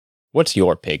What's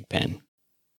your pig pen?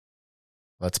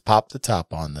 Let's pop the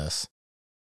top on this.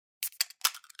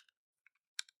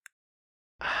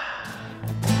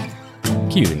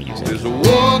 Cue the music. There's a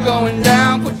war going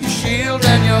down, put your shield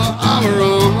and your armor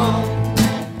on.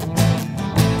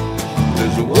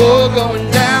 There's a war going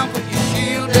down, put your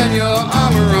shield and your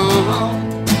armor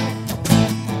on.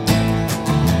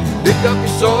 Pick up your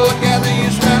sword, gather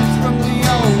your strength from the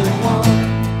only one.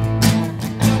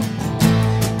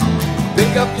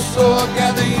 Pick up your sword,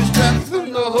 gather your strength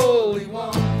from the Holy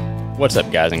One. What's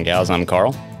up, guys and gals? I'm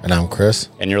Carl. And I'm Chris.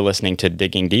 And you're listening to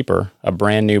Digging Deeper, a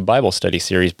brand new Bible study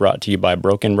series brought to you by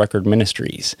Broken Record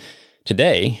Ministries.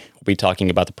 Today, we'll be talking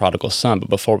about the prodigal son, but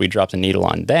before we drop the needle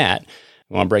on that,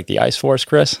 you want to break the ice for us,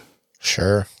 Chris?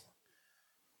 Sure.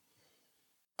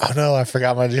 Oh no, I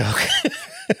forgot my joke.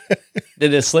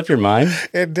 Did it slip your mind?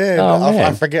 It did. Oh,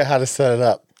 man. I forget how to set it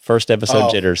up. First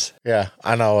episode jitters. Yeah,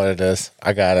 I know what it is.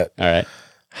 I got it. All right.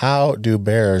 How do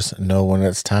bears know when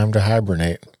it's time to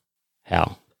hibernate?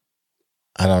 How?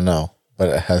 I don't know, but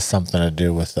it has something to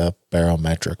do with the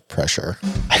barometric pressure.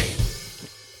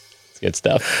 It's good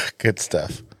stuff. Good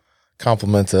stuff.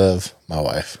 Compliments of my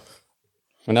wife.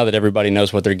 Well, now that everybody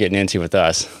knows what they're getting into with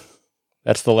us,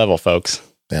 that's the level, folks.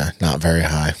 Yeah, not very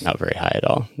high. Not very high at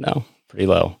all. No, pretty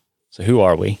low. So who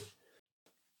are we?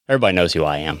 Everybody knows who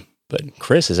I am, but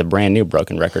Chris is a brand new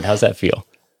broken record. How's that feel?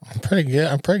 I'm pretty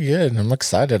good. I'm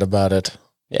excited about it.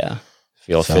 Yeah.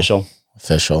 Feel official?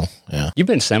 Official, yeah. You've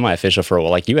been semi-official for a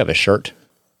while. Like, you have a shirt.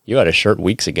 You had a shirt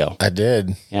weeks ago. I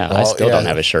did. Yeah, well, I still don't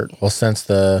have a shirt. Well, since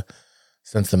the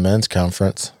men's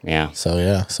conference. Yeah.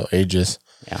 So ages.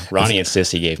 Yeah. Ronnie and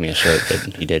Sissy gave me a shirt,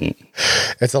 but he didn't.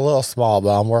 It's a little small,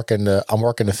 but I'm working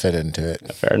to fit into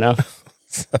it. Fair enough.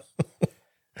 So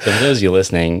for those of you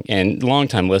listening, and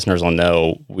longtime listeners will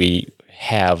know, we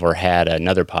have or had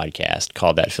another podcast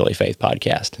called That Philly Faith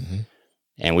Podcast. Mm-hmm.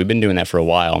 And we've been doing that for a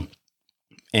while.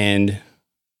 And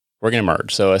we're going to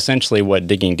merge. So essentially what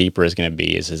Digging Deeper is going to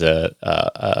be is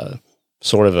a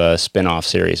sort of a spin-off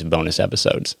series of bonus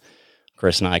episodes.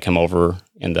 Chris and I come over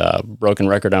in the Broken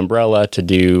Record umbrella to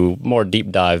do more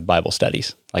deep dive Bible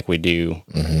studies like we do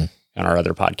on our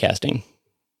other podcasting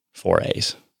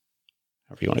forays,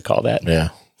 whatever you want to call that. Yeah.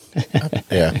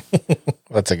 Yeah.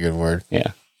 That's a good word.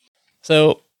 Yeah.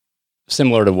 So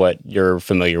similar to what you're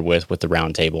familiar with the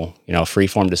round table,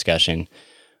 free-form discussion,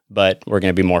 but we're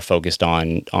going to be more focused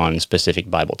on specific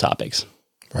Bible topics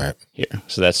right here.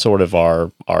 So that's sort of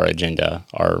our agenda,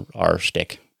 our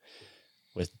shtick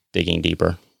with Digging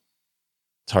Deeper.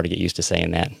 It's hard to get used to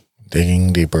saying that.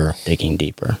 Digging Deeper. Digging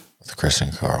Deeper. With Chris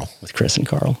and Carl. With Chris and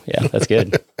Carl. Yeah, that's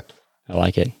good. I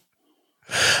like it.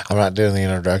 I'm not doing the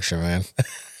introduction, man.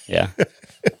 Yeah.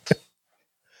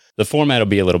 The format will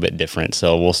be a little bit different.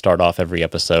 So we'll start off every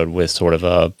episode with sort of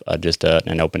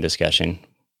an open discussion.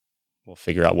 We'll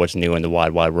figure out what's new in the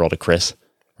wide world of Chris.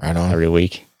 Right on. Every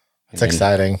week. It's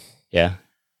exciting. Yeah.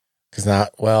 Because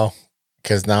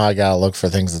now I got to look for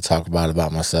things to talk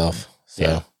about myself. So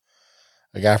yeah.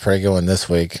 I got a pretty good one this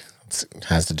week. It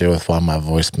has to do with why my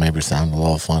voice maybe sounded a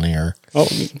little funny.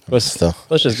 Let's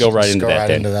just go right into that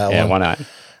then. Yeah, why not?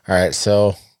 All right.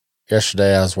 So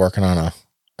yesterday I was working on a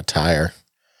tire.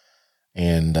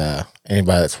 And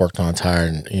anybody that's worked on a tire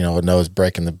and, knows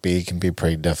breaking the bead can be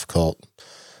pretty difficult.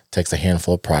 Takes a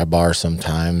handful of pry bars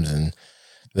sometimes, and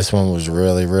this one was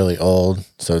really, really old,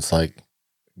 so it's like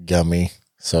gummy.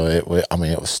 So it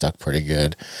was stuck pretty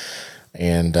good,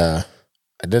 and I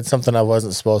did something I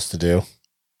wasn't supposed to do.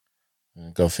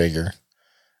 Go figure.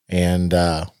 And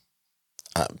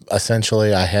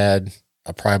essentially, I had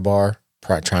a pry bar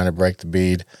trying to break the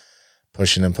bead,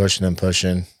 pushing and pushing and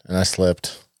pushing, and I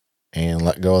slipped and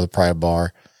let go of the pry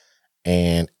bar,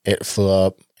 and it flew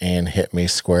up and hit me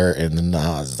square in the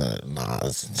schnoz.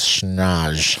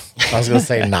 I was going to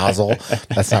say nozzle.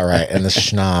 That's not right. In the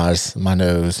schnoz, my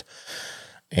nose.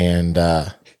 And it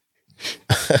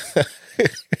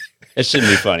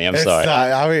shouldn't be funny. I'm sorry.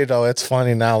 It's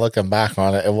funny now looking back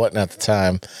on it. It wasn't at the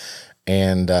time.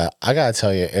 And I got to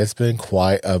tell you, it's been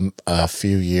quite a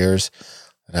few years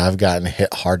that I've gotten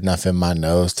hit hard enough in my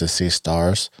nose to see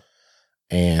stars.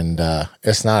 And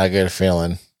it's not a good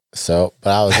feeling. So,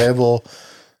 but I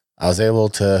was able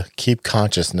to keep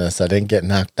consciousness. I didn't get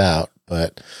knocked out,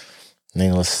 but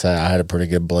needless to say, I had a pretty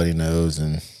good bloody nose,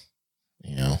 and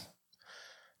now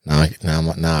I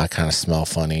kind of smell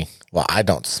funny. Well, I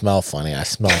don't smell funny. I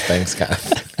smell things kind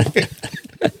of.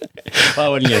 Well, I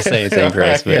wasn't going to say anything,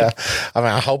 Chris. But... Yeah,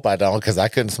 I hope I don't, because I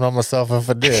couldn't smell myself if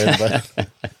I did. But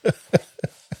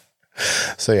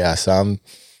so I'm,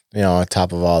 on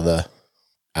top of all the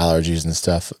allergies and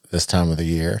stuff this time of the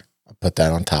year. I put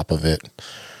that on top of it.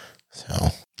 So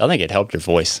I think it helped your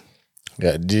voice.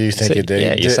 Yeah. Do you think it did?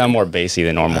 Yeah, you sound more bassy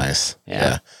than normal. Nice.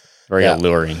 Yeah. Very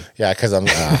alluring. Yeah, because I'm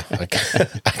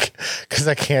because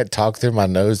I can't talk through my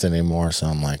nose anymore, so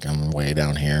I'm like I'm way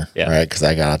down here, right? Because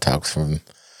I gotta talk from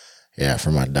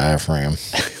my diaphragm.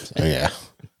 So yeah,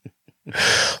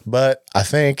 but I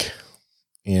think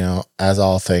as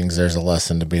all things, there's a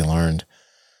lesson to be learned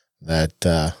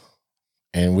that,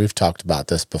 and we've talked about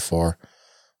this before,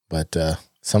 but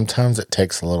sometimes it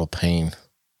takes a little pain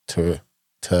to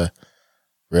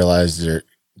realize you're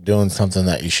doing something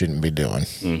that you shouldn't be doing.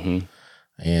 Mm-hmm.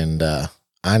 And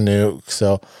I knew,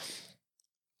 so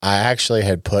I actually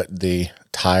had put the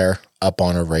tire up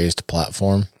on a raised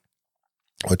platform,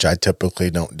 which I typically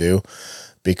don't do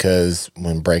because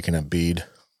when breaking a bead,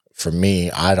 for me,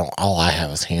 all I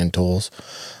have is hand tools.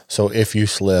 So if you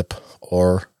slip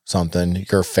or something,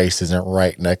 your face isn't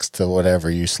right next to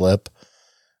whatever you slip.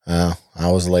 I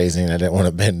was lazy and I didn't want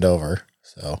to bend over.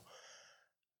 So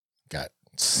got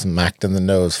smacked in the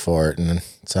nose for it. And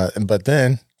so, but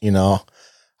then,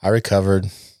 I recovered,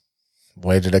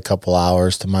 waited a couple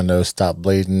hours till my nose stopped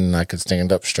bleeding and I could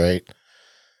stand up straight.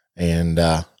 And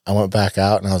I went back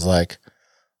out and I was like,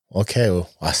 okay, well,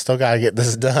 I still got to get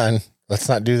this done. Let's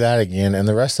not do that again. And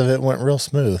the rest of it went real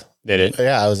smooth. Did it?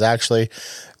 Yeah, I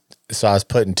was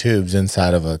putting tubes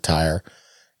inside of a tire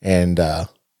and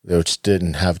which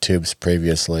didn't have tubes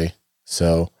previously.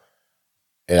 So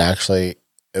it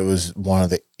was one of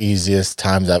the easiest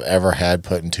times I've ever had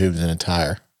putting tubes in a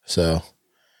tire. So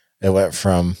it went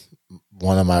from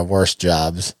one of my worst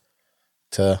jobs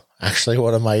to actually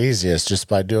one of my easiest just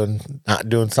by not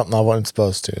doing something I wasn't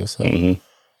supposed to. So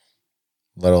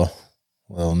little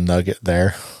nugget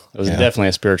there. It was definitely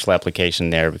a spiritual application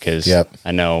there because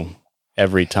I know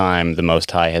every time the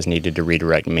Most High has needed to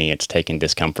redirect me, it's taken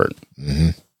discomfort. Mm-hmm.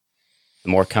 The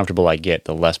more comfortable I get,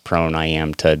 the less prone I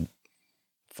am to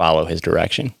follow his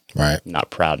direction. Right. I'm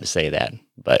not proud to say that,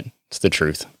 but it's the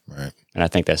truth. Right. And I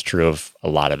think that's true of a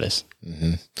lot of us. Mm-hmm.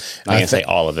 I'm not going to say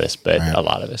all of us, but a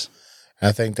lot of us.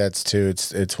 I think that's too,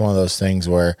 it's one of those things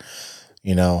where,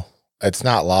 it's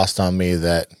not lost on me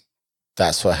that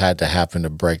that's what had to happen to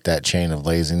break that chain of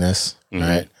laziness. Mm-hmm.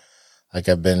 Right. Like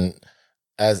I've been,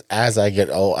 as I get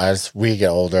old, as we get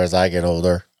older, as I get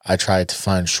older, I try to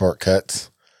find shortcuts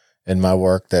in my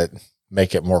work that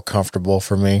make it more comfortable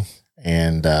for me.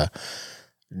 And,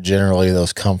 generally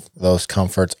those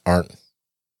comforts aren't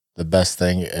the best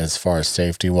thing as far as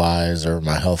safety wise or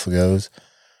my health goes.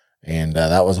 And,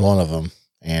 that was one of them.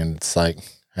 And it's like,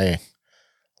 hey,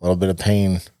 a little bit of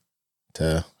pain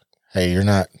hey,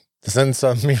 this isn't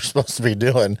something you're supposed to be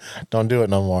doing. Don't do it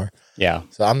no more. Yeah.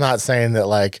 So I'm not saying that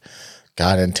like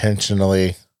God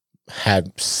intentionally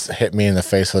had hit me in the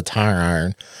face with a tire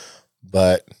iron,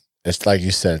 but it's like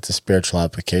you said, it's a spiritual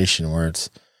application where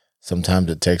sometimes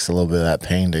it takes a little bit of that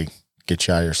pain to get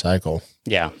you out of your cycle.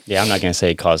 Yeah. I'm not going to say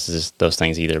he causes those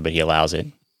things either, but he allows it.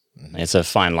 It's a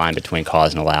fine line between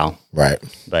cause and allow. Right.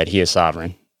 But he is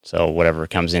sovereign. So whatever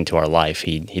comes into our life,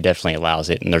 he definitely allows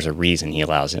it. And there's a reason he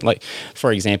allows it. Like,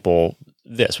 for example,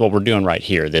 what we're doing right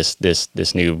here,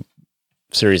 this new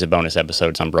series of bonus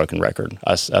episodes on Broken Record,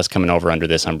 us coming over under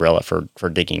this umbrella for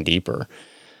digging deeper.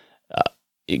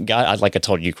 God, like I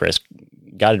told you, Chris,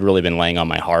 God had really been laying on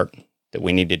my heart that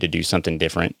we needed to do something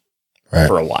different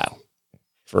for a while,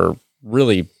 for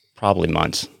really probably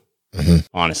months,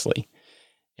 honestly.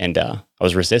 And I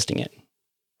was resisting it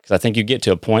because I think you get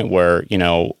to a point where,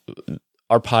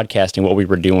 our podcasting, what we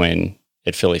were doing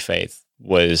at Philly Faith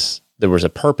there was a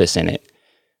purpose in it.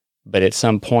 But at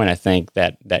some point, I think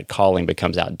that calling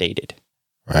becomes outdated.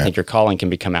 Right. I think your calling can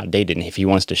become outdated. And if he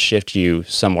wants to shift you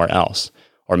somewhere else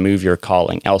or move your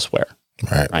calling elsewhere,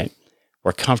 right?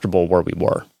 We're comfortable where we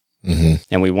were. Mm-hmm.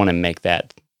 And we want to make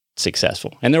that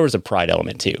successful. And there was a pride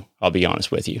element too. I'll be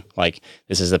honest with you. Like,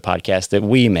 this is the podcast that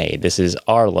we made. This is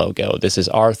our logo. This is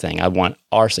our thing. I want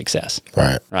our success.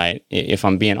 Right. If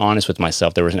I'm being honest with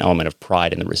myself, there was an element of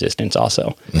pride in the resistance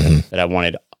also, that I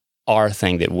wanted our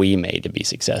thing that we made to be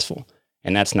successful.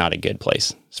 And that's not a good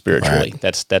place spiritually.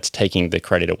 Right. That's taking the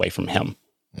credit away from him.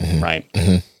 Mm-hmm. Right.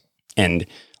 Mm-hmm. And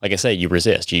like I say, you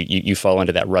resist, you fall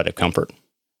into that rut of comfort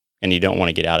and you don't want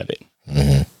to get out of it.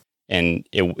 Mm-hmm. And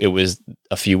it was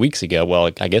a few weeks ago. Well,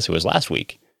 I guess it was last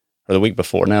week or the week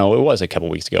before. No, it was a couple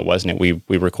weeks ago, wasn't it?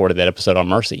 We recorded that episode on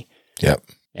Mercy. Yep.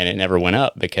 And it never went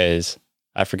up because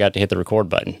I forgot to hit the record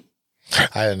button.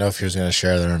 I didn't know if you was going to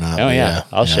share that or not. Oh yeah.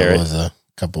 I'll share it. It was a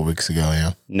couple weeks ago.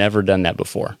 Yeah. Never done that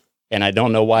before. And I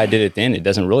don't know why I did it then. It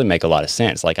doesn't really make a lot of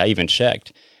sense. Like, I even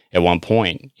checked at one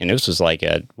point, and this was like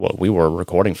we were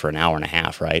recording for an hour and a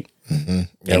half, right? Mm-hmm.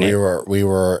 Yeah, and we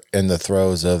were in the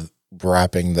throes of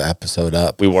wrapping the episode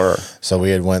up. We were. So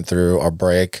we had went through our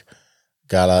break,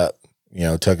 got up,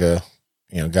 went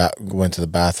to the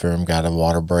bathroom, got a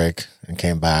water break, and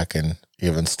came back, and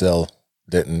even still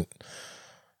didn't.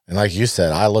 And like you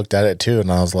said, I looked at it too,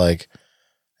 and I was like,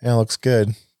 yeah, it looks good.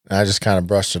 And I just kind of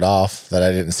brushed it off that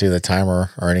I didn't see the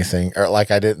timer or anything, or like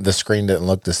the screen didn't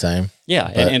look the same.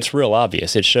 Yeah, and it's real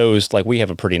obvious. It shows, like, we have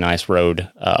a pretty nice Rode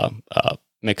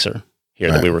mixer here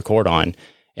that we record on,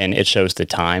 and it shows the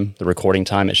time, the recording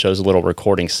time. It shows a little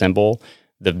recording symbol.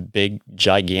 The big,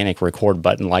 gigantic record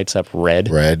button lights up red.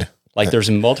 Like,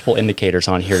 there's multiple indicators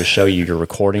on here to show you you're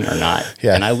recording or not.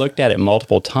 Yeah. And I looked at it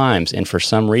multiple times, and for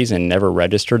some reason never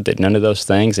registered that none of those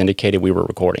things indicated we were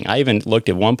recording. I even looked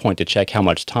at one point to check how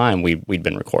much time we'd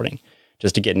been recording,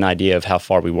 just to get an idea of how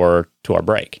far we were to our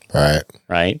break.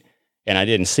 Right? And I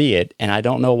didn't see it, and I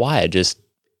don't know why.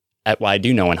 I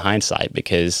do know in hindsight,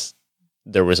 because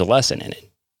there was a lesson in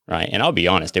it, right? And I'll be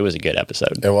honest, it was a good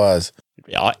episode. It was.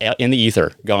 In the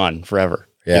ether, gone forever.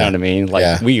 Yeah. You know what I mean?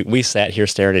 Like, we sat here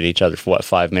staring at each other for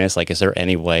 5 minutes? Like, is there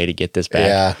any way to get this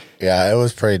back? Yeah. It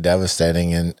was pretty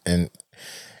devastating. And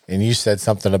you said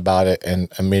something about it.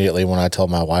 And immediately when I told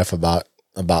my wife about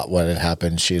what had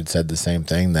happened, she had said the same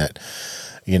thing, that,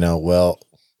 well,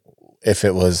 if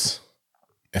it was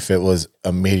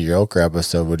a mediocre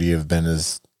episode, would you have been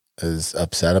as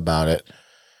upset about it?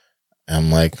 And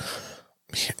I'm like,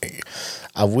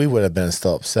 we would have been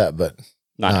still upset, but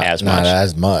not as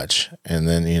much. And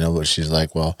then, but she's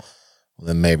like, well,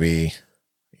 then maybe,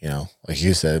 like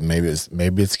you said, maybe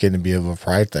it's going to be of a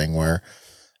pride thing, where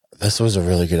this was a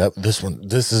really good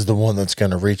this is the one that's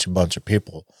going to reach a bunch of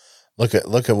people. Look at,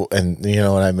 and you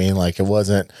know what I mean? Like, it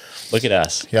wasn't, look at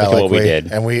us. Yeah. Look at what we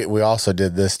did. And we also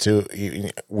did this too.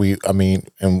 And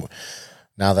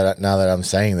now that I'm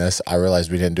saying this, I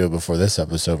realize we didn't do it before this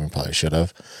episode. We probably should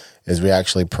have, is we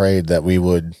actually prayed that we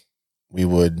would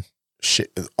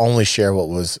only share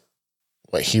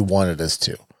what he wanted us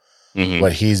to,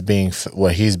 what he's being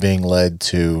led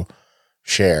to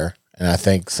share. And I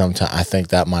think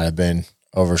that might have been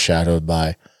overshadowed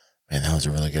by, man, that was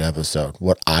a really good episode.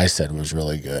 What I said was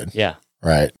really good. Yeah.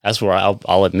 Right. That's where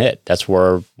I'll admit, that's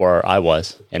where I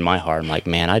was in my heart. I'm like,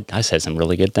 man, I said some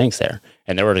really good things there.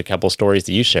 And there were a couple stories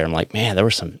that you shared. I'm like, man, there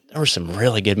was some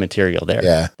really good material there.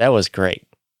 Yeah. That was great.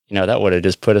 That would have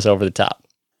just put us over the top.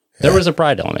 There was a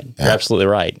pride element. You're absolutely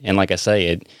right. And like I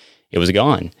say, it was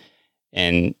gone,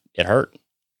 and it hurt.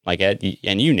 Like,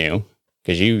 and you knew,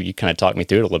 because you kind of talked me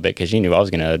through it a little bit, because you knew I was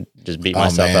going to just beat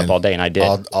myself up all day, and I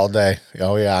did. All day.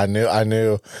 Oh yeah. I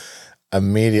knew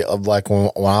immediately, like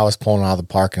when I was pulling out of the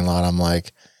parking lot, I'm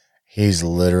like, he's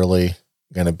literally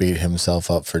going to beat himself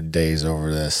up for days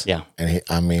over this. Yeah. And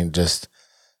I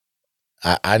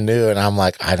knew, and I'm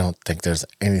like, I don't think there's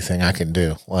anything I can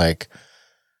do. Like,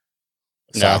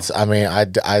 so no. I was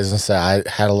gonna say, I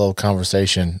had a little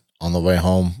conversation on the way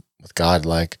home with God,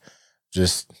 like,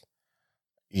 just,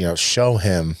 show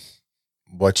him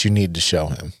what you need to show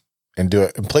him, and do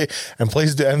it. And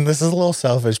please do, and this is a little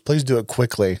selfish, please do it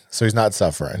quickly so he's not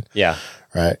suffering. Yeah.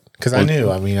 Right. Because I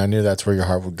knew that's where your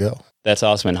heart would go. That's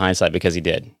awesome in hindsight, because he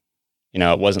did.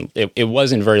 It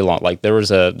wasn't very long. Like, there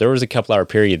was a couple hour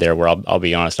period there where I'll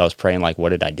be honest, I was praying, like, what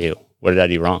did I do? What did I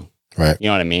do wrong? Right. You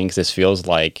know what I mean? Because this feels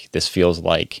like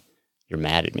you're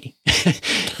mad at me.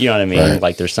 You know what I mean? Right.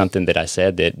 Like, there's something that I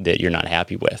said that you're not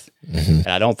happy with. And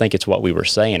I don't think it's what we were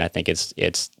saying. I think it's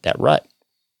that rut.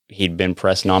 He'd been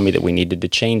pressing on me that we needed to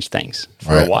change things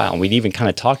for a while. And we'd even kind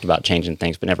of talked about changing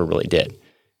things, but never really did.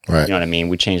 Right. You know what I mean?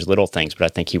 We changed little things, but I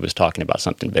think he was talking about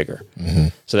something bigger.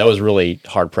 So that was really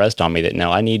hard pressed on me, that no,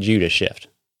 I need you to shift.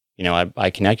 I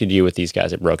connected you with these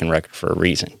guys at Broken Record for a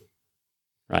reason,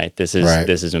 right? This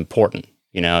is important.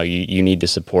 You need to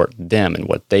support them and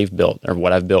what they've built, or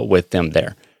what I've built with them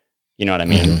there. You know what I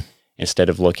mean? Instead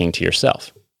of looking to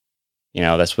yourself.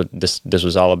 That's what this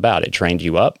was all about. It trained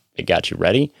you up. It got you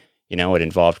ready. It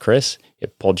involved Chris.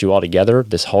 It pulled you all together,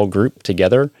 this whole group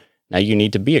together. Now you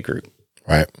need to be a group.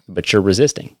 Right. But you're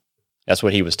resisting. That's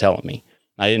what he was telling me.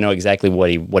 I didn't know exactly what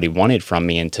he wanted from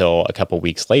me until a couple of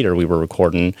weeks later. We were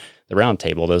recording the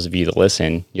roundtable. Those of you that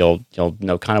listen, you'll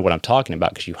know kind of what I'm talking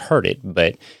about, because you heard it,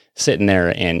 but sitting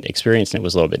there and experiencing it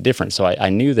was a little bit different. So I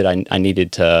knew that I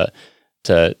needed to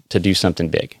do something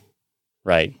big,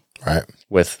 right? Right.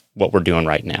 With what we're doing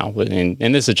right now. And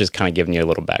this is just kind of giving you a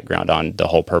little background on the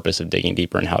whole purpose of Digging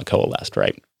Deeper and how it coalesced,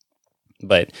 right?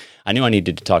 But I knew I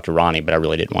needed to talk to Ronnie, but I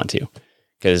really didn't want to,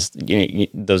 because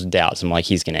those doubts. I'm like,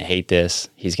 he's going to hate this.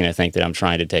 He's going to think that I'm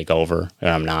trying to take over, and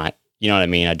I'm not. You know what I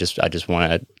mean? I just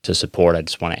want to support. I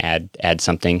just want to add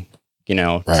something,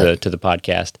 right. to the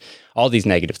podcast. All these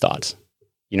negative thoughts.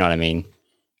 You know what I mean?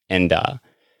 And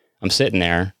I'm sitting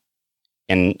there,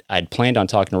 And I'd planned on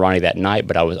talking to Ronnie that night,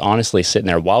 but I was honestly sitting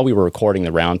there while we were recording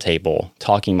the round table,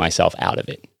 talking myself out of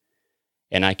it.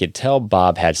 And I could tell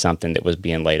Bob had something that was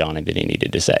being laid on him that he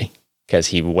needed to say, because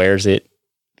he wears it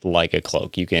like a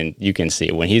cloak. You can see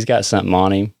it. When he's got something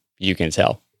on him, you can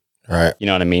tell. Right. You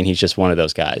know what I mean? He's just one of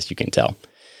those guys. You can tell.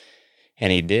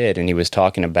 And he did. And he was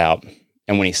talking about,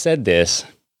 and when he said this,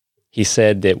 he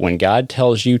said that when God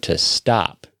tells you to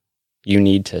stop, you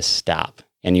need to stop,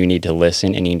 and you need to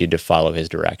listen, and you need to follow his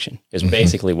direction, is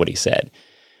basically what he said.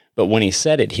 But when he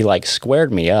said it, he like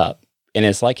squared me up, and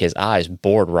it's like his eyes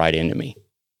bored right into me.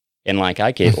 And like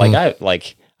I could, I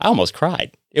almost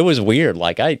cried. It was weird.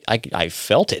 Like I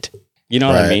felt it. You know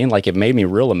what I mean? Like it made me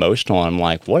real emotional. I'm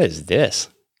like, what is this?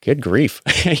 Good grief.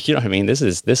 You know what I mean? This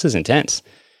is intense.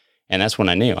 And that's when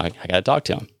I knew I got to talk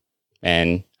to him.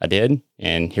 And I did.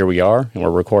 And here we are. And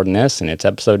we're recording this. And it's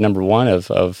episode number 1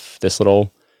 of this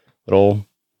little, what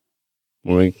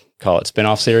do we call it?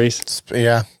 Spinoff series?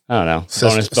 Yeah. I don't know.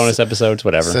 Bonus episodes,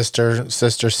 whatever.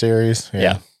 Sister series.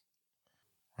 Yeah.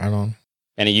 Right on.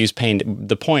 And he used pain.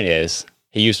 The point is,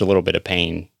 he used a little bit of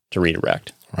pain to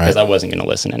redirect. Right. Because I wasn't going to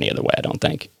listen any other way, I don't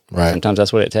think. Right. Sometimes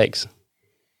that's what it takes.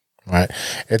 Right.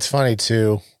 It's funny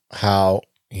too how,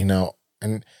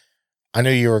 and I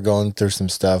knew you were going through some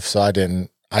stuff, so I didn't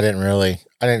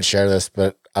share this,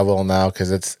 but I will now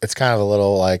because it's kind of a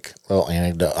little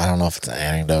anecdote. I don't know if it's an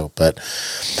anecdote, but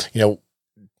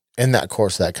in that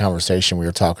course of that conversation we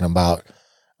were talking about,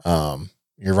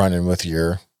 you're running with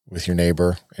your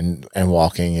neighbor and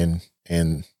walking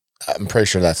and I'm pretty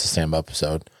sure that's the same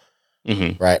episode.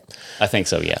 Mm-hmm. Right. I think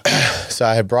so. Yeah. So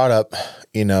I had brought up,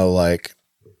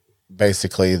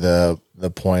 basically the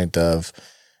point of,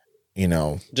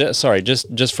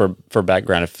 just for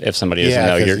background, if somebody doesn't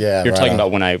know, you're talking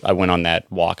about when I went on that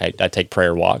walk. I take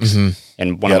prayer walks,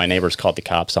 and one of my neighbors called the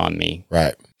cops on me.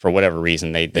 Right. For whatever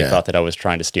reason, they thought that I was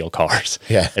trying to steal cars.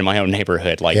 In my own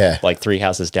neighborhood, like 3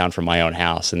 houses down from my own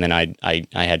house, and then I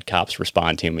had cops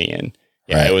respond to me, and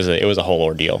it was a whole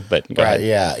ordeal. But go ahead.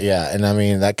 Yeah, and I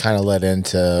mean that kind of led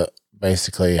into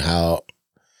basically how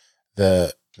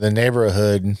the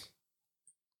neighborhood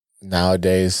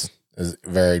nowadays is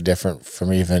very different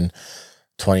from even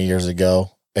 20 years ago,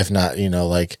 if not,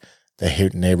 like the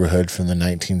Houghton neighborhood from the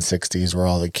 1960s where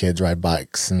all the kids ride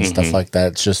bikes and stuff like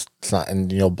that. It's not,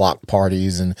 and, block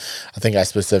parties. And I think I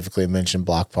specifically mentioned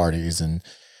block parties and,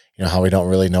 how we don't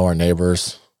really know our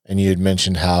neighbors. And you had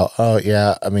mentioned how,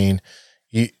 you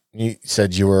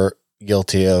said you were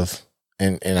guilty of,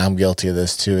 and I'm guilty of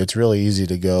this too. It's really easy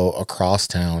to go across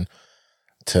town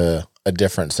to a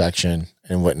different section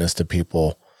and witness to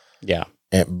people. Yeah.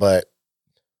 But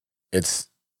it's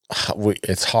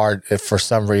hard if for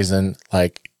some reason,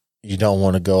 like you don't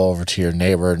want to go over to your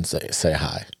neighbor and say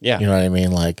hi. Yeah. You know what I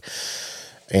mean?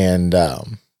 And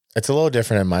it's a little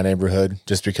different in my neighborhood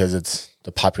just because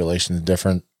the population is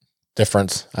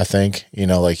difference. I think,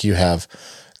 like you have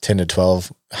 10 to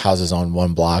 12 houses on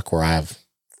one block where I have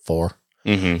 4,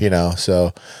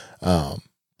 so,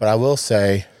 but I will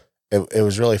say it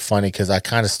was really funny because I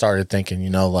kind of started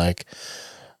thinking,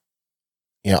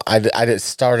 I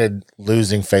started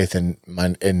losing faith in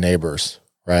neighbors,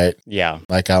 right? Yeah.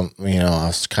 Like I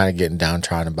was kind of getting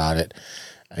downtrodden about it.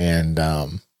 And,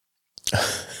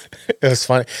 it was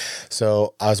funny.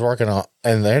 So I was working on,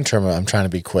 in the interim, I'm trying to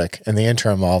be quick. In the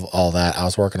interim of all that, I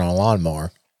was working on a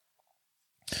lawnmower,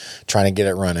 trying to get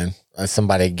it running.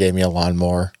 Somebody gave me a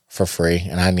lawnmower for free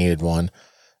and I needed one.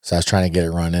 So I was trying to get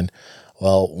it running.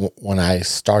 Well, when I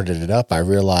started it up, I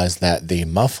realized that the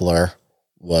muffler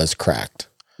was cracked.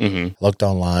 Looked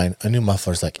online. A new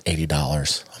muffler's like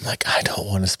 $80. I'm like, I don't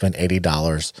want to spend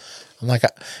 $80. I'm like,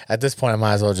 at this point, I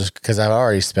might as well just, because I've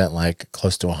already spent like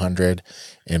close to $100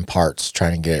 in parts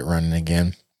trying to get it running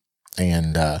again.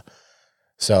 And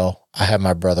so I had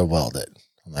my brother weld it.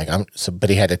 I'm like, but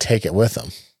he had to take it with him.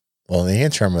 Well, in the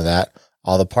interim of that,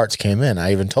 all the parts came in.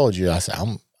 I even told you, I said,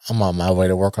 I'm on my way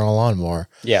to work on a lawnmower.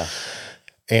 Yeah.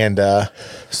 And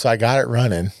so I got it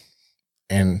running,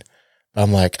 and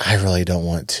I'm like, I really don't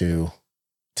want to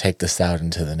take this out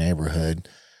into the neighborhood,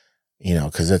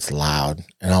 because it's loud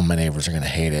and all my neighbors are going to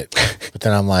hate it. But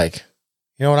then I'm like,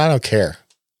 you know what? I don't care.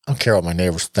 I don't care what my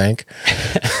neighbors think.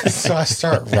 So I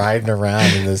start riding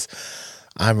around in this,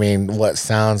 what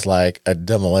sounds like a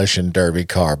demolition derby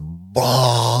car.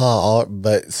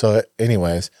 But so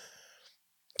anyways,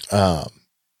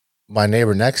 my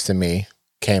neighbor next to me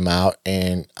came out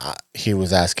and he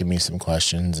was asking me some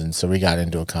questions. And so we got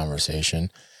into a conversation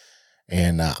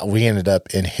and we ended up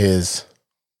in his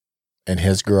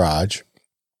garage.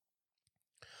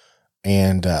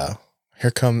 And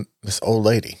here come this old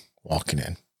lady walking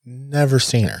in. Never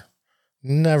seen her.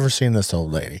 Never seen this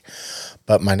old lady.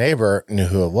 But my neighbor knew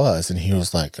who it was, and he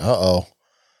was like, uh-oh.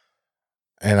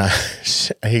 And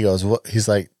he goes, what? He's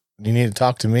like, you need to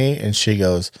talk to me? And she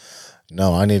goes,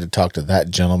 no, I need to talk to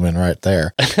that gentleman right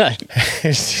there. And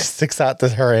she sticks out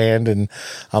her hand, and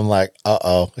I'm like,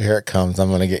 uh-oh, here it comes. I'm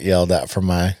going to get yelled at for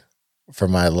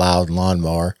my loud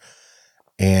lawnmower.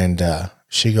 And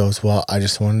she goes, well, I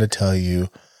just wanted to tell you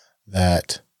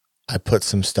that I put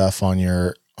some stuff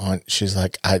on she's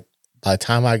like, by the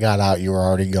time I got out, you were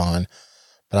already gone,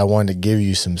 but I wanted to give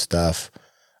you some stuff.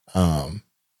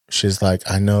 She's like,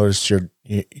 I noticed you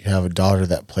have a daughter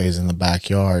that plays in the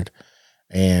backyard,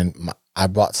 and I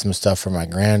bought some stuff for my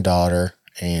granddaughter,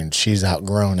 and she's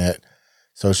outgrown it.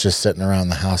 So it's just sitting around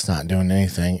the house, not doing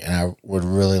anything. And I would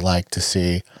really like to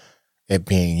see it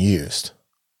being used.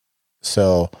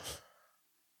 So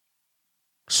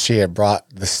she had brought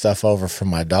the stuff over for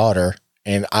my daughter,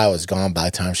 and I was gone by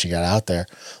the time she got out there.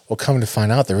 Well, come to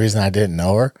find out, the reason I didn't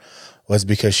know her was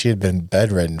because she had been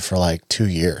bedridden for like 2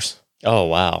 years. Oh,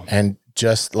 wow. And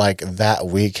just like that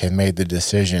week had made the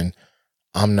decision,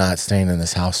 I'm not staying in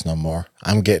this house no more.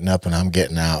 I'm getting up and I'm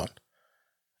getting out.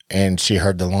 And she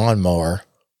heard the lawnmower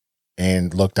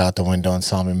and looked out the window and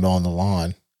saw me mowing the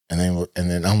lawn. And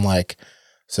then I'm like,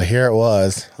 so here it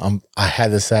was. I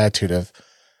had this attitude of,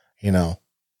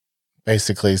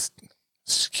 basically,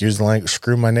 excuse the language,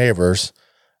 screw my neighbors.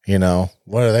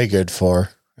 What are they good for?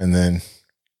 And then,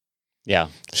 yeah,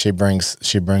 she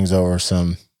brings over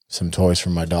some toys for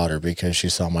my daughter because she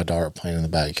saw my daughter playing in the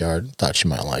backyard. Thought she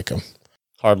might like them.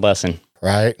 Hard lesson,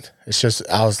 right? It's just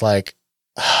I was like,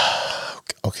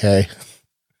 okay,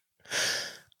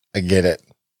 I get it.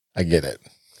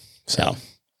 So.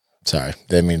 Sorry,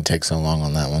 didn't mean to take so long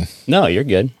on that one. No, you're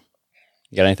good.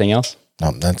 You got anything else?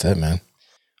 No, that's it, man.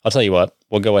 I'll tell you what,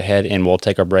 we'll go ahead and we'll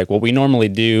take our break. What we normally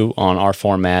do on our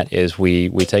format is we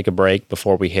take a break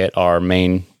before we hit our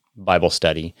main Bible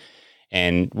study.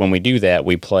 And when we do that,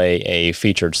 we play a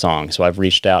featured song. So I've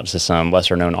reached out to some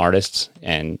lesser known artists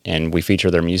and we feature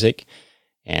their music.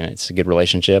 And it's a good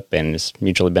relationship and it's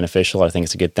mutually beneficial. I think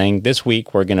it's a good thing. This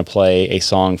week, we're going to play a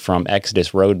song from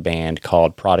Exodus Road Band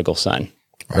called Prodigal Son.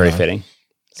 Very fitting.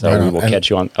 So we will catch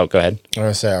you on. Oh, go ahead. I was going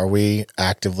to say, are we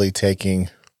actively taking,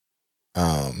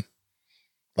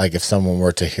 like if someone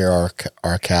were to hear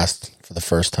our cast for the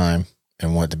first time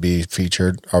and want to be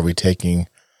featured, are we taking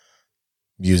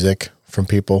music from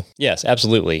people? Yes,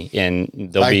 absolutely.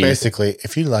 And basically,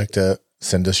 if you'd like to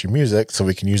send us your music so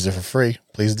we can use it for free,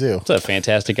 please do. It's a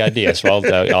fantastic idea. So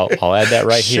I'll add that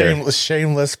right here.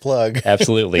 Shameless plug.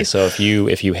 Absolutely. So if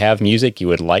you have music you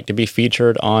would like to be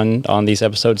featured on these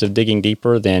episodes of Digging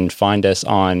Deeper, then find us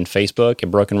on Facebook at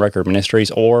Broken Record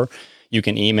Ministries, or you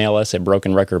can email us at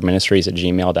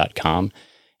brokenrecordministries@gmail.com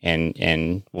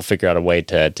and we'll figure out a way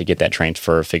to get that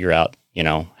transfer, figure out,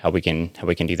 how we can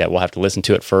do that. We'll have to listen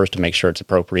to it first to make sure it's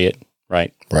appropriate,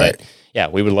 right? Right. But yeah,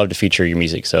 we would love to feature your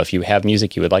music. So if you have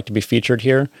music you would like to be featured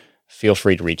here, feel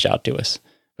free to reach out to us.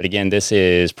 But again, this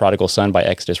is Prodigal Son by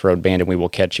Exodus Road Band, and we will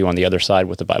catch you on the other side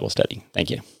with the Bible study. Thank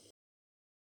you.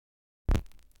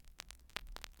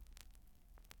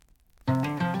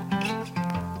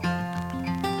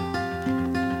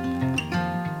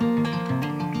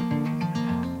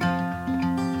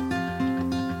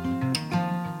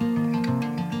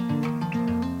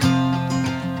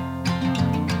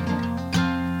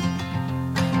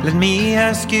 Let me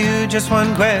ask you just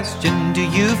one question. Do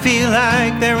you feel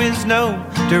like there is no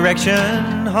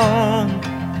direction home?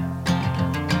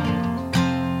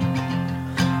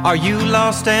 Are you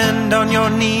lost and on your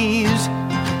knees,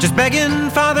 just begging,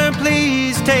 Father,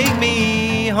 please take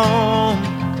me home.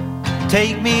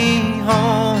 Take me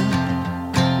home.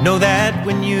 Know that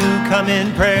when you come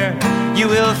in prayer, you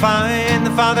will find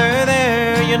the Father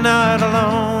there. You're not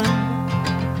alone.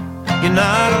 You're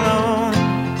not alone.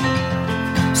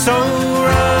 So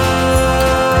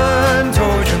run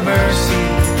toward your mercy,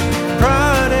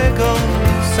 prodigal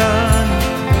son,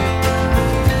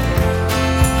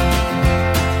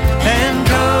 and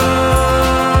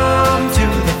come to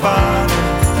the Father,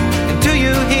 and to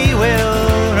you he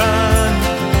will run.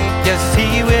 Yes,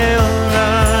 he will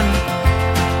run.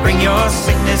 Bring your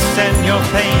sickness and your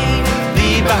pain,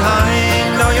 leave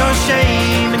behind all your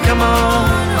shame, and come on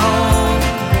home.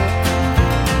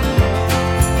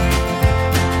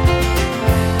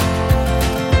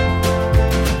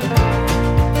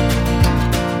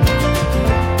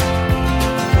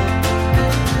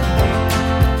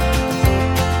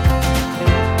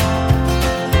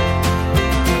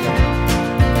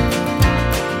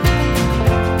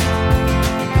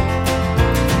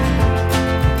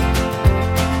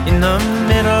 In the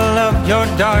middle of your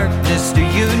darkness do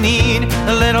you need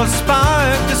a little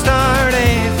spark to start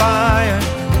a fire?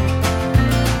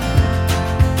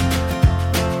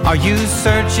 Are you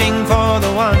searching for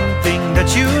the one thing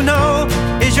that you know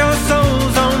is your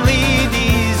soul's only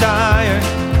desire?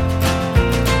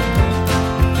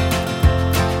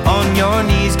 On your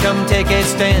knees, come take a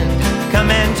stand.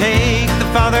 Come and take the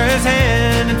Father's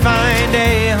hand and find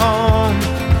a home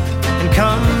and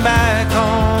come back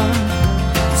home.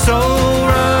 So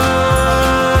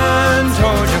run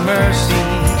toward your mercy,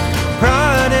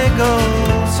 prodigal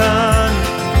son,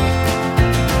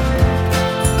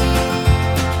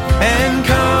 and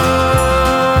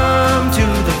come to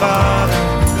the Father,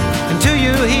 and to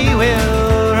you he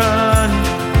will run.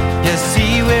 Yes,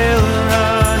 he will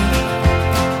run.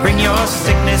 Bring your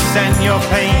sickness and your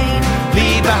pain,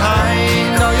 leave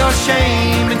behind all your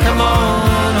shame, and come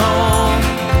on home.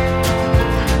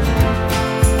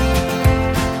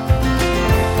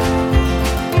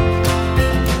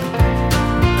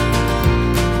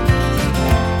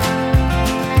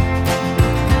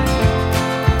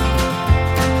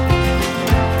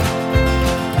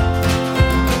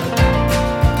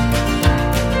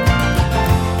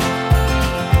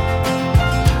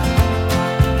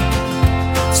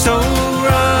 So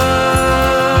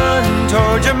run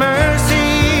toward your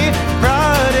mercy,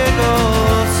 prodigal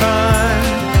son,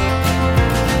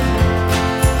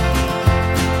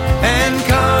 and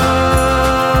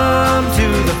come to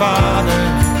the Father,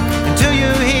 and to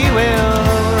you he will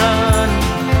run.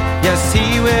 Yes,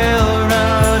 he will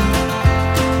run.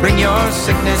 Bring your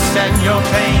sickness and your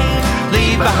pain,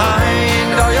 leave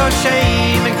behind all your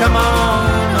shame, and come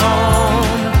on home.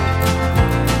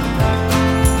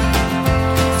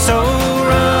 So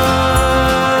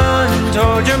run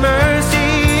toward your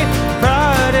mercy,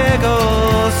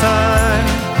 prodigal son,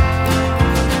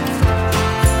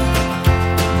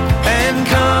 and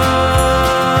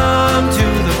come to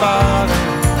the Father,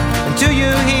 and to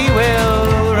you he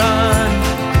will run.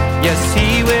 Yes,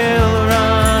 he will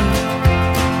run.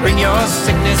 Bring your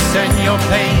sickness and your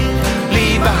pain,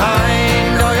 leave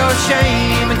behind all your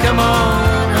shame, and come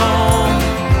on home.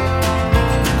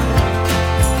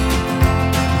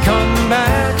 Come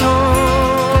back home.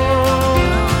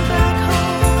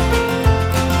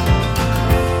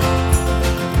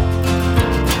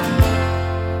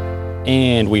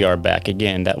 And we are back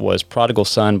again. That was Prodigal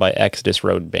Son by Exodus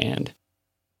Road Band.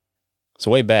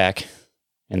 So way back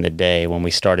in the day when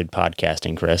we started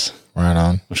podcasting, Chris, Right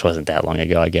on. which wasn't that long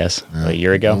ago, I guess, a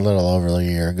year A ago, little over a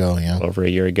year ago, yeah. over a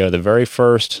year ago, the very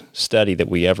first study that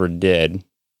we ever did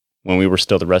when we were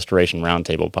still the Restoration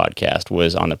Roundtable podcast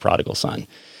was on the Prodigal Son.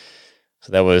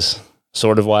 So that was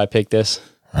sort of why I picked this.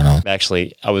 Right on.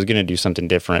 Actually, I was going to do something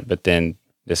different, but then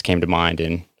this came to mind,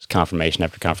 and it's confirmation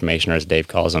after confirmation, or as Dave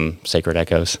calls them, sacred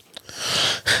echoes.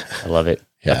 I love it.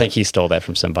 Yeah. I think he stole that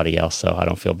from somebody else, so I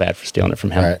don't feel bad for stealing it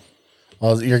from him. Right.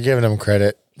 Well, you're giving him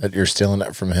credit that you're stealing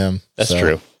it from him. That's so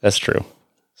true. That's true.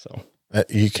 So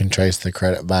you can trace the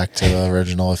credit back to the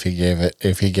original if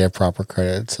he gave proper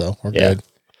credit. So we're Yeah. good.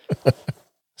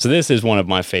 So this is one of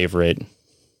my favorite.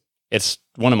 It's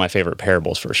one of my favorite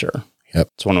parables for sure. Yep.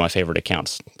 It's one of my favorite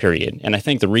accounts, period. And I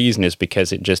think the reason is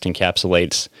because it just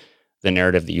encapsulates the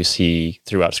narrative that you see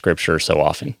throughout Scripture so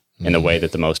often in the way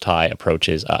that the Most High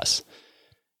approaches us,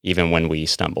 even when we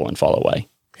stumble and fall away.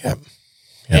 Yep.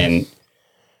 And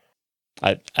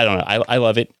I don't know. I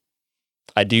love it.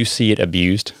 I do see it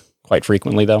abused quite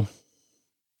frequently, though,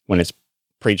 when it's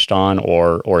preached on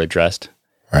or addressed.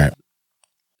 Right.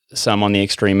 Some on the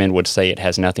extreme end would say it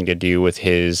has nothing to do with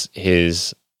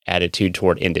his attitude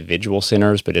toward individual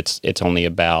sinners, but it's only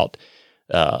about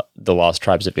the lost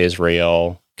tribes of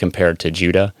Israel compared to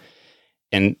Judah.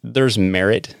 And there's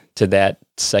merit to that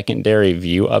secondary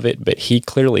view of it, but he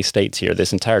clearly states here,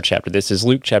 this entire chapter, this is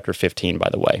Luke chapter 15, by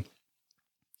the way.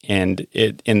 And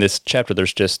in this chapter,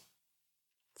 there's just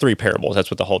 3 parables. That's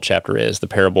what the whole chapter is. The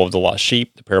parable of the lost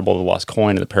sheep, the parable of the lost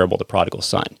coin, and the parable of the prodigal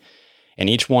son. And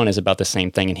each one is about the same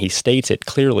thing. And he states it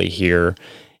clearly here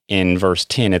in verse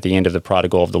 10 at the end of the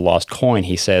prodigal of the lost coin.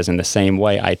 He says, in the same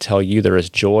way, I tell you, there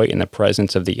is joy in the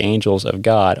presence of the angels of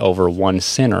God over one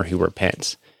sinner who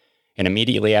repents. And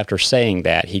immediately after saying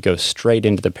that, he goes straight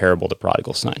into the parable of the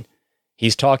prodigal son.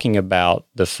 He's talking about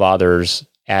the Father's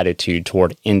attitude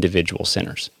toward individual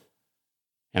sinners.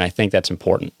 And I think that's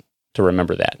important to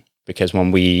remember that, because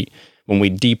when we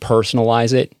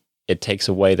depersonalize it, it takes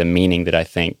away the meaning that I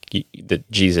think that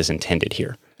Jesus intended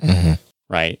here. Mm-hmm.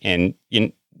 Right? And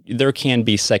there can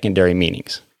be secondary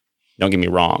meanings. Don't get me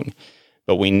wrong,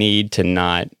 but we need to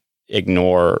not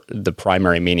ignore the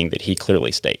primary meaning that he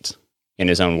clearly states. In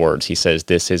his own words, he says,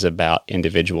 this is about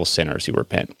individual sinners who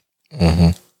repent. Mm-hmm.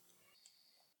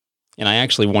 And I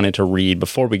actually wanted to read,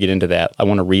 before we get into that, I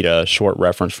want to read a short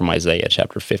reference from Isaiah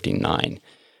chapter 59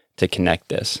 to connect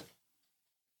this.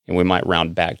 And we might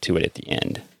round back to it at the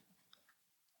end.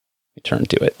 We turn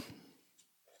to it.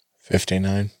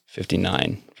 59.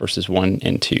 59, verses 1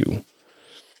 and 2.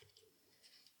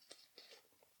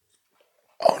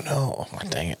 Oh, no. Oh,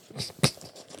 dang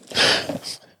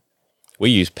it. We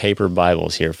use paper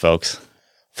Bibles here, folks.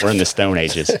 We're in the Stone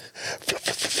Ages.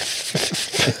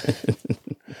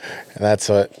 And that's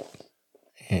what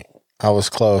I was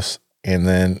close. And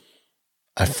then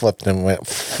I flipped and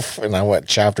went, and I went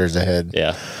chapters ahead.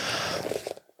 Yeah.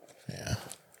 Yeah.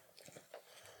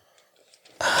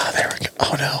 Ah, there we go.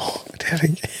 Oh, no. I did it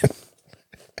again.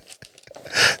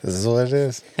 This is what it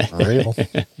is. Real.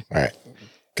 All right.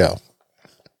 Go.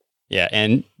 Yeah,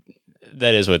 and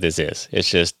that is what this is. It's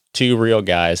just two real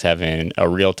guys having a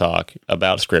real talk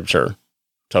about Scripture,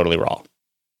 totally raw.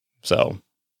 So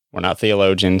we're not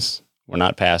theologians. We're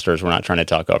not pastors. We're not trying to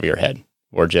talk over your head.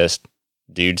 We're just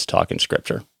dudes talking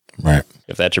Scripture. Right.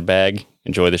 If that's your bag,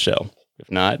 enjoy the show. If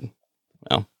not,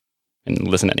 well, and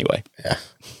listen anyway. Yeah.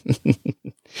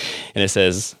 And it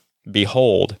says,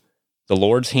 "Behold, the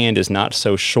Lord's hand is not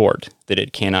so short that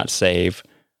it cannot save,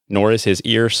 nor is his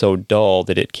ear so dull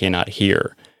that it cannot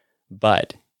hear.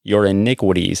 But your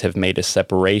iniquities have made a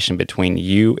separation between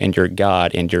you and your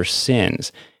God, and your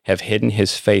sins have hidden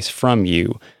his face from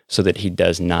you so that he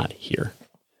does not hear."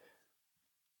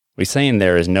 What he's saying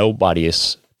there is nobody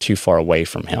is too far away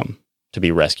from him to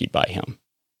be rescued by him.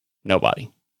 Nobody.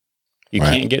 You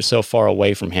Right. can't get so far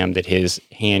away from him that his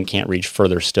hand can't reach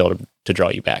further still to draw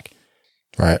you back.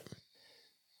 Right.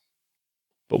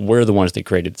 But we're the ones that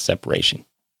created the separation.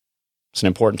 It's an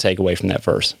important takeaway from that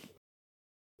verse.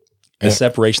 The Yeah.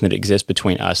 separation that exists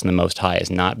between us and the Most High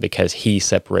is not because he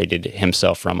separated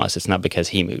himself from us. It's not because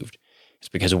he moved. It's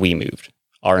because we moved.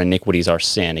 Our iniquities, our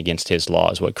sin against his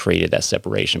law is what created that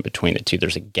separation between the two.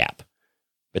 There's a gap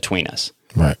between us,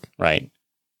 Right. right?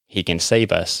 He can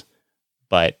save us,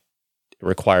 but it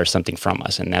requires something from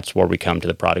us. And that's where we come to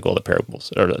the prodigal, the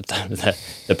parables, or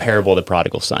the parable of the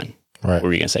prodigal son. Right. What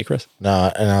were you going to say, Chris?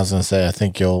 No, and I was going to say, I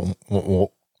think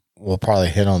we'll probably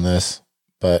hit on this,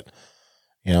 but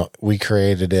we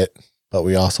created it, but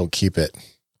we also keep it.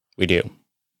 We do.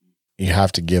 You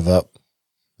have to give up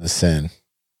the sin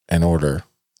in order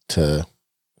to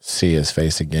see his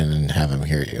face again and have him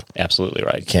hear you. Absolutely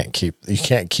right. You can't keep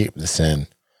the sin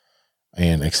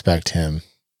and expect him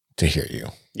to hear you.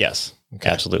 Yes, Okay.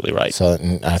 absolutely right. So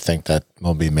and I think that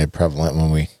will be made prevalent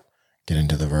when we get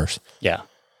into the verse. Yeah.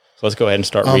 So let's go ahead and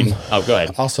start reading. Oh, go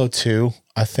ahead. Also, too,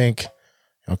 I think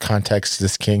context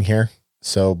is king here.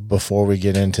 So before we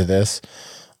get into this,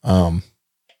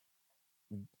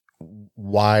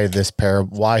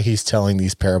 why he's telling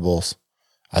these parables,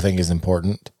 I think is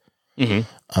important.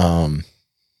 Mm-hmm.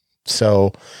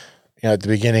 So, at the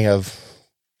beginning of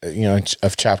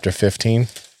chapter 15,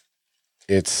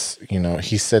 it's,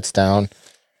 he sits down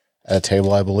at a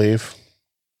table, I believe.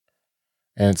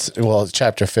 And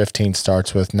chapter 15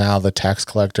 starts with, "Now the tax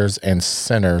collectors and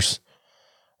sinners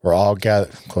were all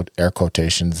gathered," quote, air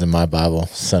quotations in my Bible,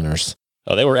 sinners.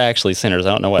 Oh, they were actually sinners.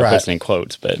 I don't know why I Right. put it in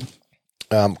quotes, but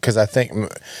Because I think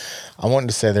I wanted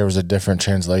to say there was a different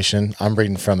translation. I'm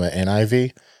reading from an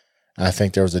NIV, and I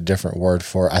think there was a different word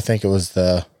for it. I think it was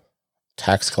the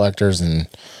tax collectors, and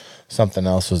something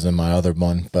else was in my other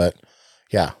one. But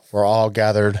yeah, we're all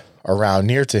gathered around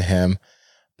near to him.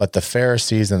 But the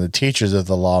Pharisees and the teachers of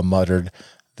the law muttered,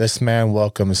 "This man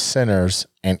welcomes sinners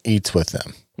and eats with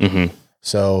them." mm-hmm.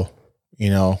 So,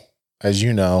 as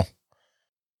you know,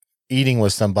 eating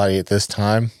with somebody at this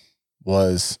time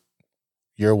was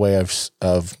your way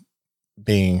of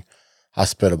being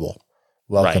hospitable,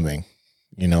 welcoming.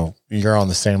 You're on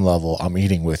the same level. I'm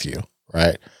eating with you,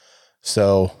 right?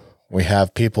 So we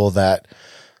have people that,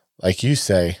 like you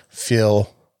say,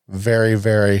 feel very,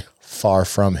 very far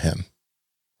from him,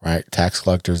 right? Tax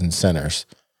collectors and sinners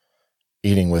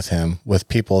eating with him, with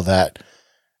people that,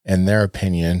 in their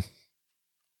opinion,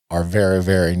 are very,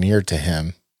 very near to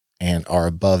him and are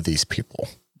above these people.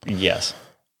 Yes.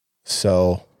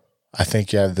 So I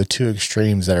think you have the two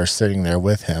extremes that are sitting there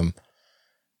with him.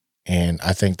 And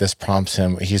I think this prompts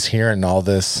him. He's hearing all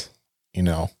this,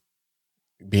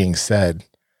 being said.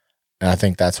 And I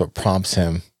think that's what prompts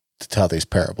him to tell these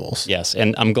parables. Yes.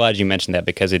 And I'm glad you mentioned that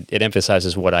because it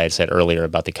emphasizes what I had said earlier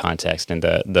about the context and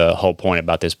the whole point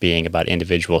about this being about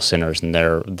individual sinners and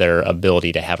their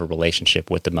ability to have a relationship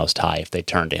with the Most High if they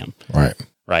turn to him. Right.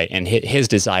 Right. And his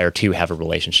desire to have a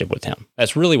relationship with him.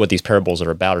 That's really what these parables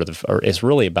are about, or it's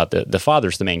really about the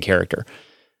Father's the main character.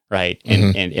 Right.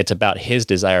 And, and it's about his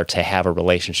desire to have a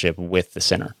relationship with the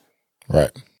sinner.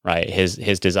 Right. right?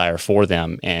 His desire for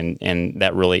them, and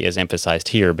that really is emphasized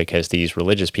here because these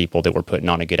religious people that were putting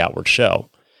on a good outward show,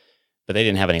 but they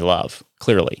didn't have any love.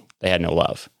 Clearly, they had no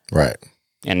love. Right.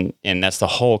 And that's the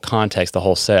whole context, the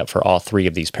whole setup for all three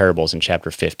of these parables in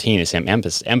chapter 15 is him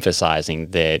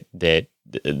emphasizing that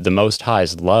the Most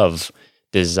High's love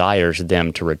desires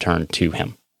them to return to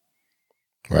him.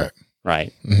 Right.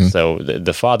 Right. Mm-hmm. So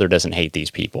the Father doesn't hate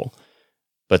these people,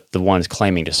 but the ones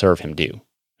claiming to serve him do.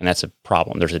 And that's a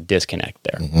problem. There's a disconnect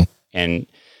there. Mm-hmm. And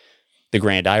the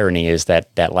grand irony is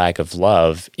that lack of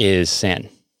love is sin.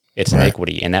 It's Right.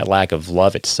 iniquity. And that lack of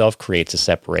love itself creates a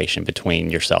separation between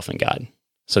yourself and God.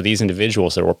 So these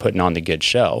individuals that were putting on the good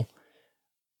show,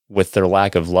 with their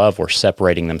lack of love, were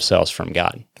separating themselves from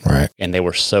God. Right. And they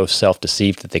were so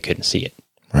self-deceived that they couldn't see it.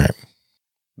 Right.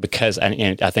 Because,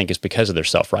 and I think it's because of their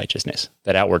self-righteousness.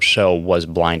 That outward show was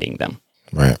blinding them.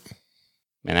 Right.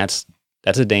 And that's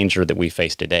a danger that we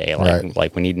face today.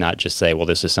 Like we need not just say, well,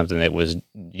 this is something that was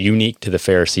unique to the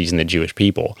Pharisees and the Jewish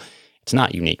people. It's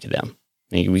not unique to them.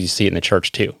 And we see it in the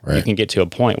church too. Right. You can get to a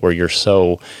point where you're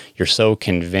so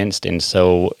convinced and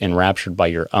so enraptured by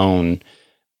your own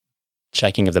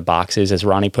checking of the boxes, as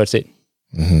Ronnie puts it,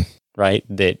 Mm-hmm. right?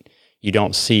 That you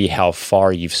don't see how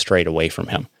far you've strayed away from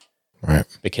him. Right.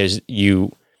 Because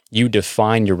you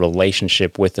define your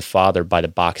relationship with the Father by the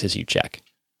boxes you check,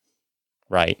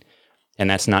 right? And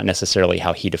that's not necessarily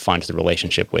how he defines the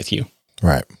relationship with you.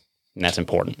 Right. And that's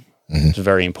important. Mm-hmm. It's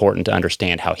very important to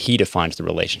understand how he defines the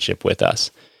relationship with us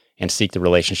and seek the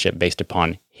relationship based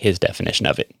upon his definition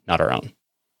of it, not our own.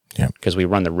 Yeah. Because we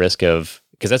run the risk of,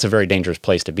 because that's a very dangerous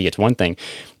place to be. It's one thing,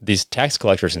 these tax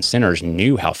collectors and sinners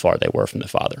knew how far they were from the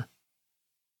Father.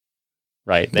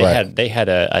 Right? They had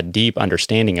a deep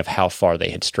understanding of how far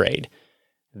they had strayed.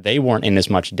 They weren't in as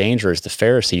much danger as the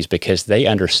Pharisees because they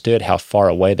understood how far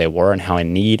away they were and how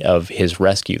in need of his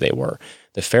rescue they were.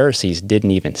 The Pharisees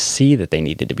didn't even see that they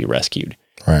needed to be rescued.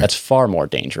 Right. That's far more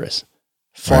dangerous.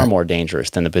 Far more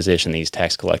dangerous than the position these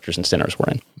tax collectors and sinners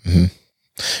were in. Mm-hmm.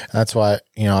 That's why,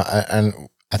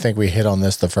 I think we hit on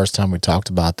this the first time we talked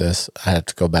about this. I have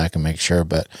to go back and make sure,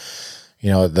 but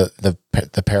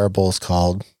the parable is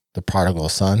called the prodigal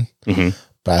son. Mm-hmm.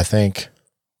 But I think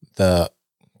the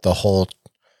whole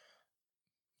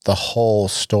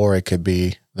story could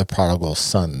be the prodigal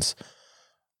sons.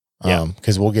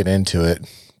 Because we'll get into it,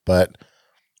 but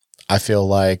I feel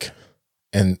like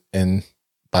in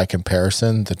by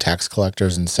comparison, the tax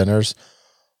collectors and sinners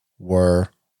were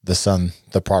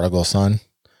the prodigal son,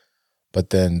 but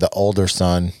then the older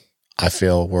son, I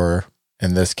feel, were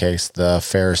in this case the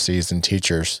Pharisees and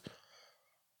teachers,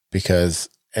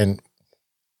 and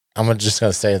I'm just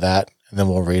going to say that, and then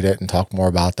we'll read it and talk more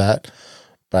about that.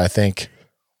 But I think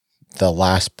the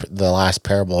last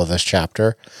parable of this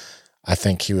chapter, I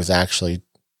think he was actually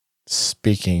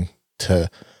speaking to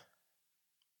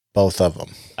both of them.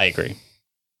 I agree.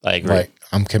 Right.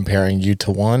 I'm comparing you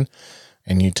to one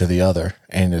and you to the other.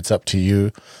 And it's up to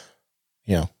you,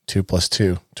 2 +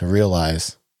 2, to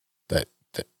realize that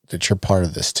you're part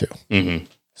of this too. Mm-hmm.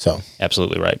 So.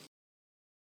 Absolutely right.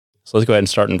 So let's go ahead and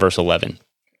start in verse 11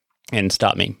 and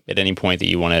stop me at any point that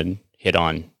you want to hit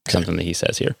on something that he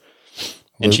says here.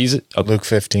 And Luke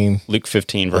 15. Luke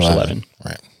 15, verse 11.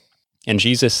 Right. And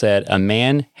Jesus said, a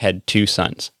man had 2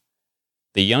 sons.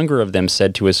 The younger of them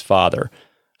said to his father,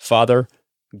 Father,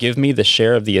 give me the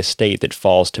share of the estate that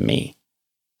falls to me.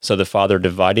 So the father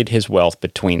divided his wealth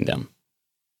between them.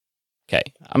 Okay,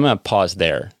 I'm going to pause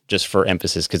there just for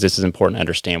emphasis because this is important to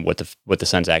understand what the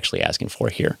son's actually asking for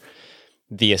here.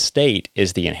 The estate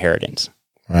is the inheritance.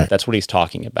 Right. That's what he's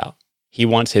talking about. He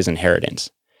wants his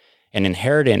inheritance. An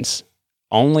inheritance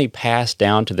only passed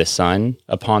down to the son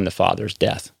upon the father's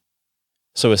death.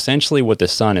 So essentially what the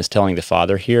son is telling the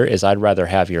father here is, I'd rather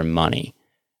have your money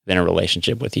than a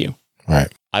relationship with you.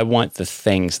 Right. I want the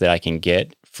things that I can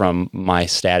get from my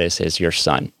status as your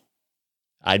son.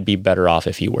 I'd be better off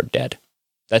if you were dead.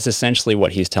 That's essentially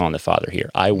what he's telling the father here.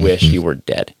 I wish you were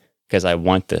dead because I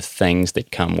want the things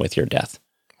that come with your death.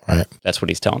 Right. That's what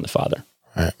he's telling the father.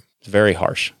 Right. It's very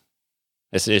harsh.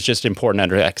 It's just important to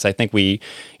understand because I think we,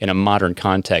 in a modern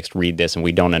context, read this and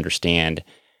we don't understand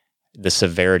the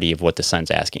severity of what the son's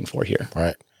asking for here.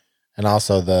 Right. And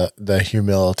also the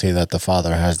humility that the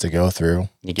father has to go through.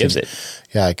 He gives it.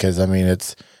 Yeah, because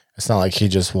it's not like he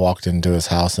just walked into his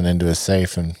house and into his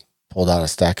safe and pulled out a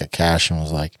stack of cash and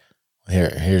was like,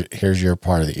 here's your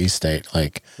part of the estate.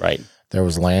 Like, right. There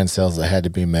was land sales that had to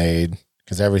be made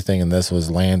because everything in this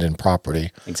was land and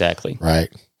property. Exactly. Right.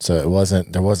 So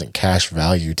there wasn't cash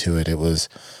value to it. It was,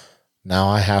 now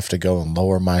I have to go and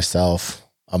lower myself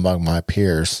among my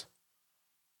peers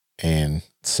and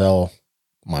sell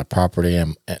my property,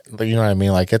 and you know what I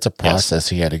mean? Like, it's a process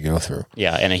he had to go through.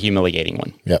 Yeah, and a humiliating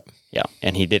one. Yep. Yeah,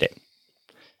 and he did it.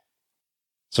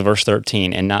 So verse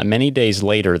 13, and not many days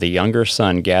later, the younger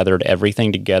son gathered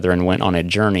everything together and went on a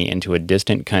journey into a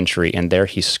distant country, and there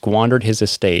he squandered his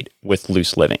estate with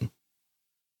loose living.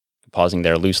 Pausing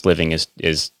there, loose living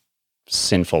is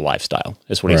sinful lifestyle,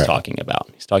 is what he's talking about.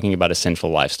 He's talking about a sinful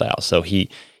lifestyle. So he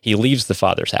leaves the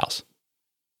father's house.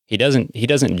 He doesn't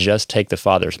just take the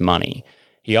father's money.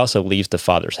 He also leaves the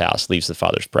father's house, leaves the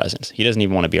father's presence. He doesn't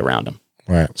even want to be around him.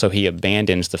 Right. So he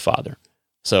abandons the father.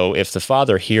 So if the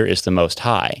Father here is the Most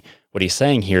High, what he's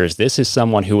saying here is this is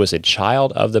someone who was a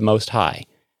child of the Most High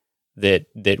that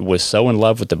was so in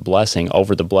love with the blessing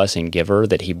over the blessing giver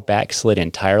that he backslid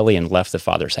entirely and left the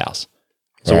Father's house.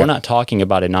 So we're not talking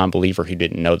about a non-believer who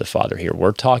didn't know the Father here.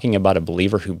 We're talking about a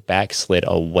believer who backslid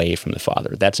away from the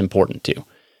Father. That's important too.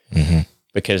 Mm-hmm.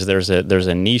 Because there's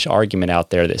a niche argument out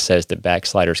there that says that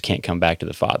backsliders can't come back to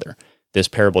the Father. This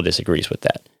parable disagrees with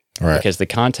that. Right. Because the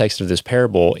context of this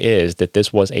parable is that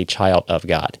this was a child of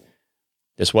God.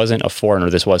 This wasn't a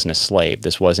foreigner. This wasn't a slave.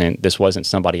 This wasn't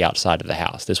somebody outside of the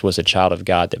house. This was a child of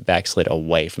God that backslid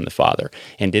away from the Father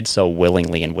and did so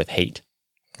willingly and with hate.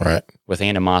 Right. With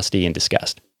animosity and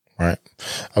disgust. Right.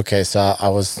 Okay, so I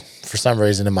was, for some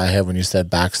reason in my head when you said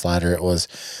backslider, it was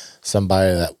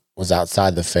somebody that was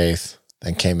outside the faith,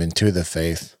 then came into the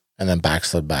faith, and then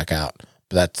backslid back out.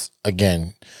 But that's,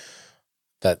 again,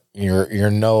 that you're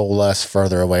no less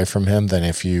further away from him than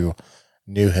if you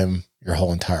knew him your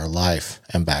whole entire life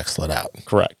and backslid out.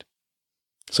 Correct.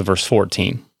 So verse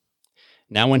 14.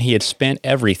 Now when he had spent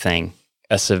everything,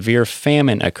 a severe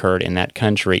famine occurred in that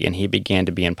country, and he began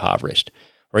to be impoverished.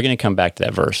 We're going to come back to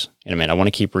that verse in a minute. I want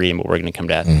to keep reading, but we're going to come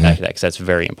back to that because that's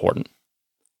very important.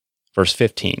 Verse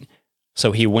 15.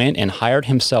 So he went and hired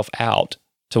himself out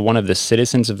to one of the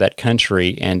citizens of that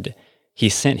country, and he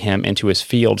sent him into his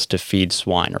fields to feed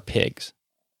swine or pigs.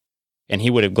 And he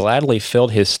would have gladly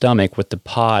filled his stomach with the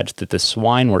pods that the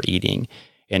swine were eating,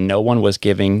 and no one was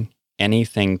giving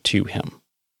anything to him.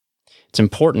 It's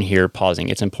important here, pausing,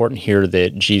 it's important here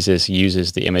that Jesus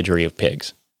uses the imagery of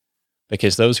pigs,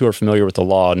 because those who are familiar with the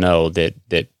law know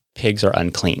that pigs are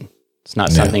unclean. It's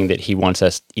not something that he wants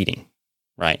us eating,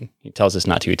 right? He tells us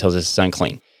not to. He tells us it's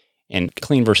unclean. And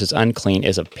clean versus unclean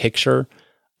is a picture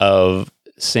of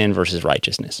sin versus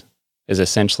righteousness, is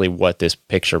essentially what this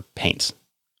picture paints.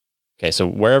 Okay, so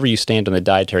wherever you stand on the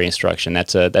dietary instruction,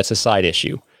 that's a side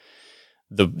issue.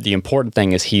 The important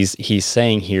thing is he's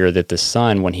saying here that the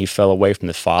son, when he fell away from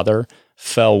the father,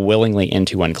 fell willingly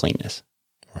into uncleanness.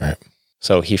 Right.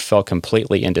 So he fell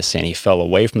completely into sin. He fell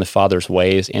away from the father's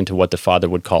ways into what the father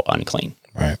would call unclean.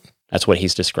 Right. That's what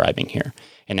he's describing here.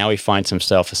 And now he finds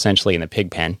himself essentially in the pig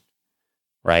pen,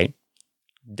 right?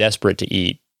 Desperate to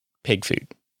eat pig food,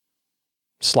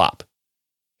 slop,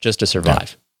 just to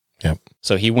survive. Yep.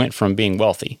 So he went from being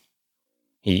wealthy.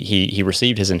 He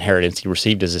received his inheritance. He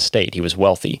received his estate. He was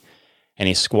wealthy, and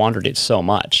he squandered it so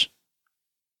much,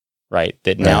 right,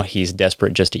 that now he's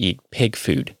desperate just to eat pig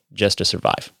food, just to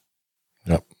survive.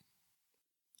 Yep.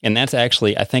 And that's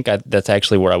actually, that's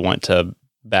actually where I want to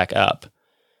back up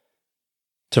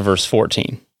to verse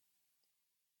 14.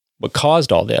 What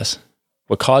caused all this,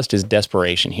 what caused his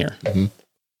desperation here,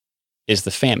 is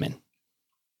the famine.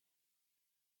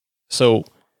 So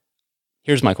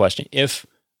here's my question. If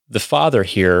the father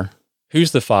here,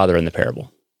 who's the father in the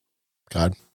parable?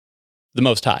 God. The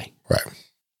Most High. Right.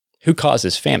 Who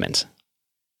causes famines?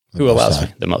 Who allows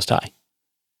them? The Most High.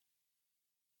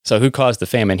 So who caused the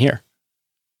famine here?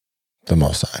 The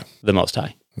Most High. The Most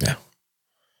High. Yeah.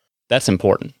 That's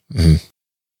important. Mm-hmm.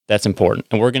 That's important.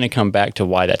 And we're going to come back to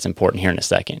why that's important here in a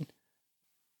second.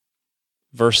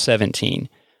 Verse 17.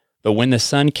 But when the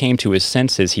son came to his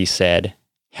senses, he said,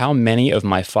 "How many of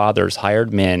my father's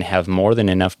hired men have more than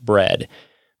enough bread,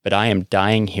 but I am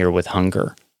dying here with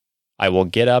hunger? I will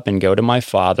get up and go to my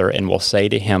father and will say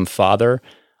to him, Father,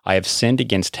 I have sinned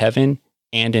against heaven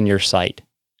and in your sight.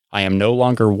 I am no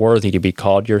longer worthy to be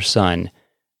called your son.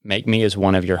 Make me as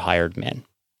one of your hired men."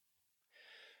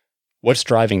 What's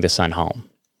driving the son home?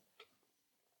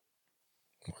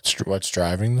 What's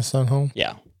driving the son home?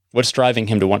 Yeah. What's driving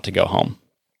him to want to go home?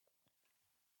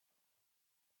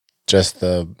 Just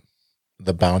the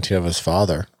bounty of his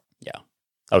father. Yeah.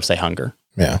 I would say hunger.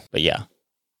 Yeah. But yeah.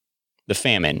 The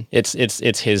famine. It's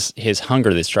his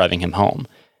hunger that's driving him home.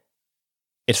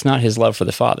 It's not his love for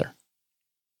the father.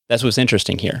 That's what's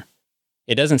interesting here.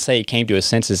 It doesn't say he came to his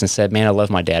senses and said, "Man, I love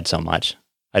my dad so much.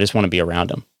 I just want to be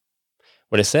around him."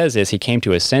 What it says is he came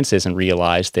to his senses and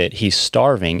realized that he's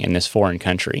starving in this foreign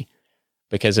country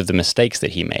because of the mistakes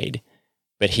that he made,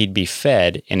 but he'd be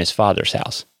fed in his father's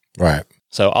house. Right.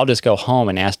 So I'll just go home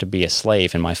and ask to be a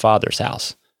slave in my father's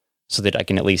house so that I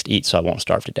can at least eat so I won't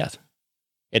starve to death.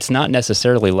 It's not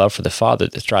necessarily love for the father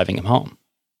that's driving him home.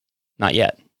 Not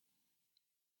yet.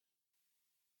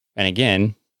 And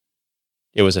again,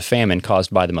 it was a famine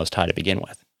caused by the Most High to begin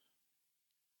with.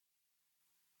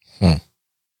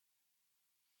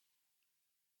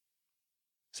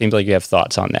 Seems like you have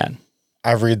thoughts on that.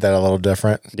 I read that a little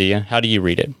different. Do you? How do you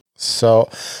read it? So,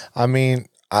 I mean,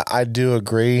 I do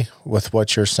agree with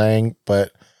what you're saying,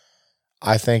 but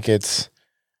I think it's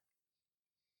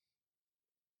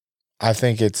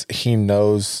he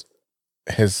knows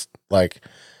his, like,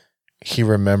 he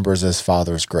remembers his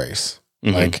father's grace.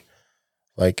 Mm-hmm.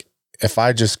 Like if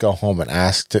I just go home and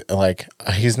ask to, like,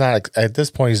 he's not, at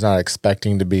this point, he's not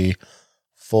expecting to be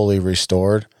fully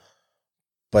restored,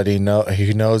 but he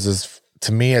knows his,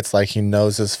 to me, it's like he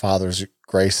knows his father's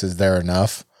grace is there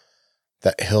enough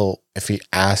that if he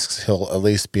asks, he'll at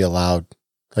least be allowed,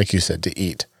 like you said, to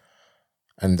eat.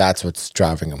 And that's what's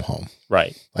driving him home.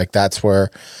 Right. Like, that's where,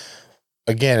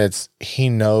 again, he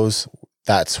knows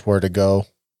that's where to go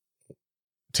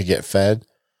to get fed,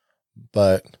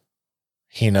 but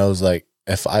he knows, like,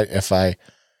 if I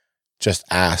just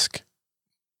ask,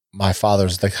 my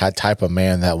father's the type of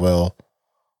man that will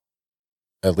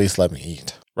at least let me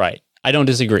eat. Right. I don't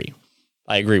disagree.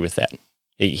 I agree with that.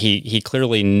 He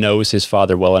clearly knows his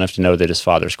father well enough to know that his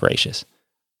father's gracious,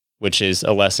 which is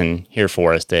a lesson here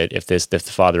for us that if the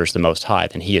Father is the Most High,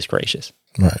 then he is gracious.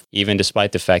 Right. Even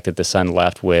despite the fact that the son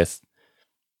left with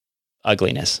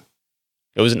ugliness.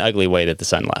 It was an ugly way that the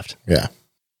son left. Yeah.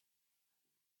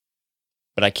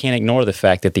 But I can't ignore the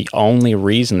fact that the only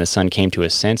reason the son came to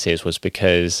his senses was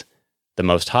because the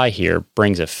Most High here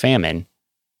brings a famine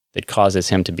that causes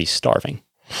him to be starving.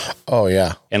 Oh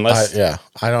yeah. And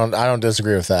I don't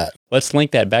disagree with that. Let's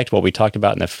link that back to what we talked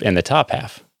about in the top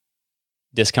half.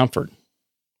 Discomfort,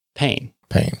 pain,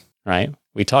 right?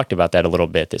 We talked about that a little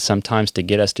bit, that sometimes to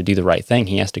get us to do the right thing,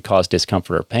 he has to cause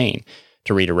discomfort or pain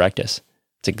to redirect us.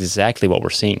 It's exactly what we're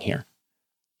seeing here.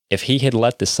 If he had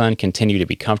let the son continue to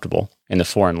be comfortable in the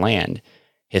foreign land,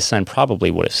 his son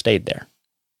probably would have stayed there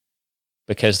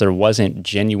because there wasn't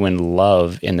genuine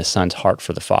love in the son's heart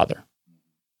for the father.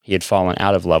 He had fallen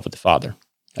out of love with the father.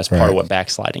 That's part of what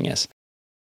backsliding is.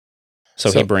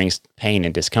 So he brings pain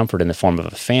and discomfort in the form of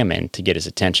a famine to get his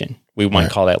attention. We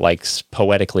might call that, like,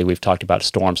 poetically, we've talked about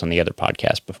storms on the other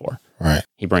podcast before. Right.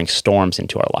 He brings storms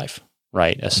into our life,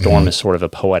 right? A storm is sort of a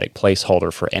poetic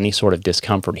placeholder for any sort of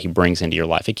discomfort he brings into your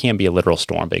life. It can be a literal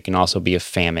storm, but it can also be a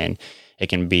famine. It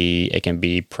can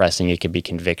be pressing. It can be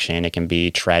conviction. It can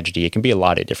be tragedy. It can be a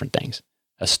lot of different things.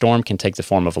 A storm can take the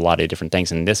form of a lot of different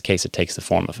things. In this case, it takes the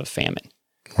form of a famine.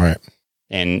 Right.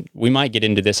 And we might get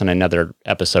into this on another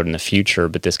episode in the future,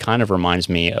 but this kind of reminds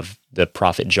me of the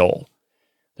prophet Joel.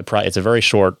 It's a very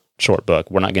short book.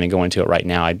 We're not going to go into it right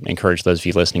now. I encourage those of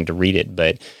you listening to read it.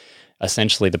 But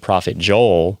essentially, the prophet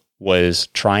Joel was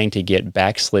trying to get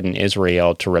backslidden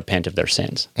Israel to repent of their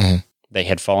sins. Mm-hmm. They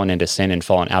had fallen into sin and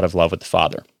fallen out of love with the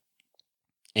Father.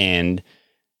 And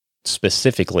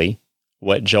specifically,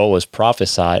 what Joel is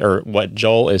prophesied, or what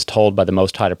Joel is told by the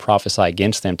Most High to prophesy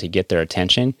against them to get their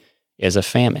attention, is a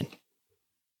famine.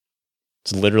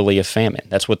 It's literally a famine.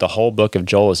 That's what the whole book of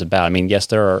Joel is about. I mean, yes,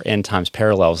 there are end times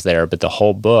parallels there, but the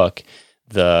whole book,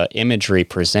 the imagery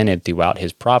presented throughout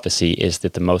his prophecy is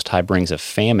that the Most High brings a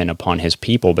famine upon his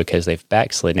people because they've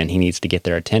backslidden and he needs to get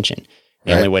their attention.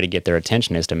 The only way to get their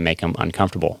attention is to make them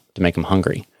uncomfortable, to make them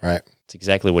hungry. Right. It's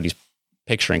exactly what he's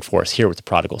picturing for us here with the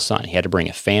prodigal son. He had to bring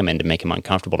a famine to make him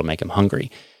uncomfortable, to make him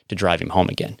hungry, to drive him home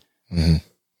again,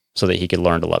 so that he could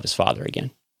learn to love his father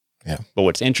again. Yeah. But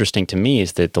what's interesting to me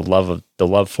is that the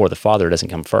love for the father doesn't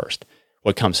come first.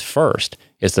 What comes first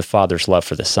is the father's love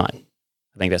for the son.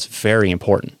 I think that's very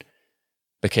important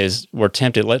because we're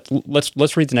tempted.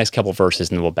 Let's read the next couple of verses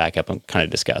and then we'll back up and kind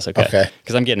of discuss. Okay.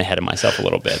 Because I'm getting ahead of myself a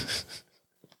little bit.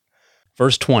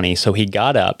 Verse 20. So he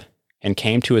got up and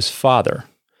came to his father,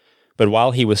 but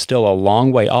while he was still a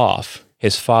long way off,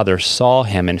 his father saw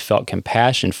him and felt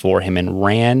compassion for him and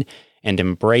ran and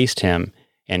embraced him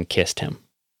and kissed him.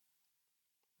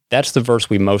 That's the verse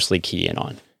we mostly key in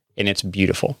on, and it's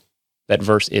beautiful. That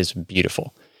verse is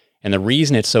beautiful. And the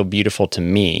reason it's so beautiful to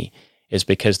me is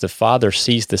because the father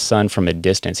sees the son from a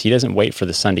distance. He doesn't wait for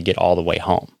the son to get all the way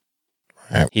home.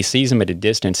 Right. He sees him at a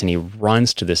distance, and he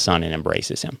runs to the son and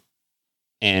embraces him.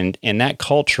 And in that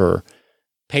culture,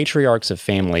 patriarchs of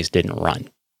families didn't run.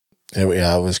 It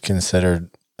was considered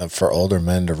for older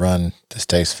men to run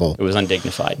distasteful. It was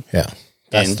undignified. Yeah,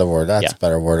 that's the word. That's a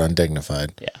better word,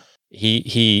 undignified. Yeah.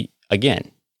 He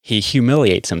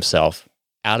humiliates himself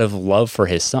out of love for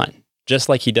his son. Just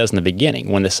like he does in the beginning.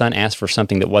 When the son asked for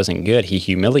something that wasn't good, he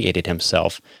humiliated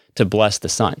himself to bless the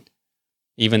son,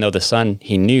 even though the son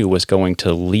he knew was going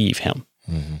to leave him.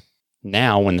 Mm-hmm.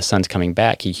 Now, when the son's coming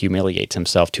back, he humiliates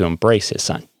himself to embrace his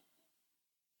son.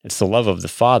 It's the love of the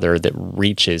Father that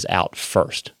reaches out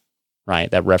first,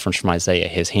 right? That reference from Isaiah,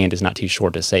 his hand is not too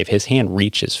short to save. His hand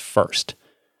reaches first,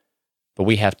 but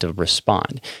we have to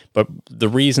respond. But the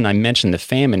reason I mentioned the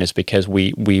famine is because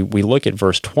we look at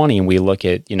verse 20 and we look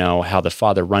at, how the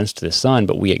Father runs to the Son,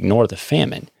 but we ignore the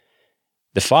famine.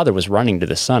 The Father was running to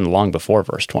the Son long before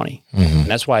verse 20. Mm-hmm. And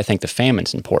that's why I think the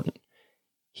famine's important.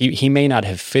 He may not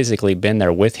have physically been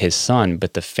there with his son,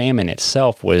 but the famine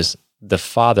itself was the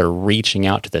Father reaching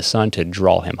out to the Son to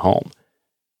draw him home.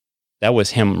 That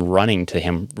was him running to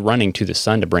the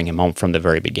Son to bring him home from the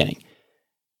very beginning.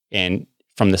 And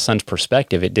from the Son's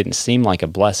perspective, it didn't seem like a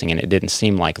blessing and it didn't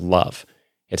seem like love.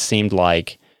 It seemed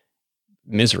like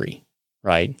misery,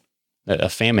 right? A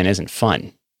famine isn't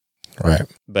fun. Right.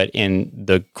 But in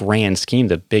the grand scheme,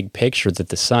 the big picture that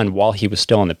the Son, while he was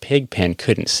still in the pig pen,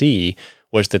 couldn't see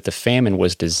was that the famine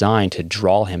was designed to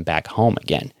draw him back home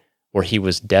again, where he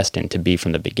was destined to be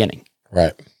from the beginning. Right.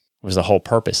 It was the whole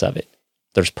purpose of it.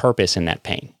 There's purpose in that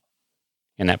pain.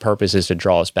 And that purpose is to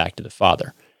draw us back to the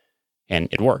Father. And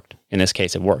it worked. In this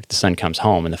case, it worked. The Son comes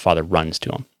home and the Father runs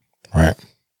to him. Right.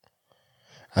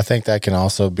 I think that can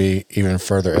also be even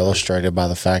further illustrated by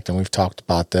the fact, and we've talked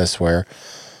about this, where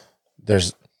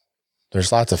there's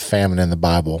lots of famine in the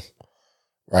Bible,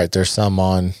 right? There's some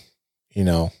on,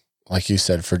 like you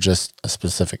said, for just a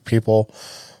specific people.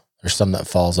 There's some that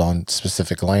falls on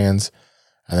specific lands.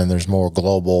 And then there's more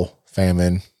global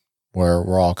famine where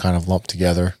we're all kind of lumped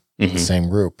together in the same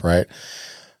group, right?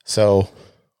 So,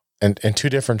 in two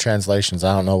different translations,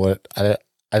 I don't know what,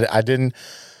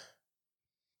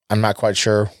 I'm not quite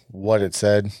sure what it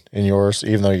said in yours,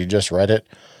 even though you just read it.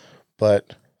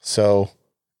 But so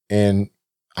I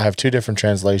have two different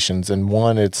translations. And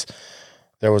one,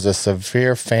 there was a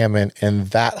severe famine in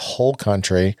that whole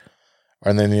country.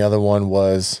 And then the other one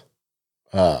was,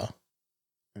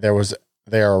 there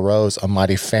arose a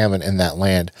mighty famine in that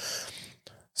land.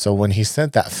 So when he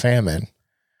sent that famine,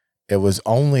 it was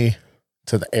only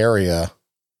to the area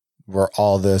where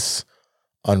all this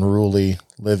unruly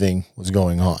living was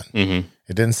going on. Mm-hmm.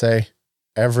 It didn't say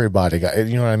everybody got it.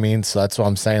 You know what I mean? So that's what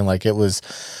I'm saying. Like, it was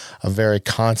a very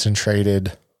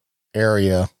concentrated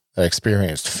area that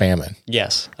experienced famine.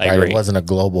 Yes, I agree. It wasn't a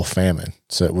global famine.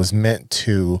 So it was meant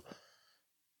to,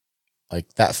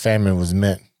 that famine was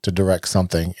meant to direct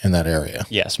something in that area.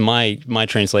 Yes, my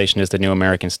translation is the New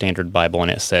American Standard Bible,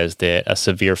 and it says that a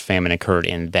severe famine occurred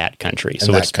in that country.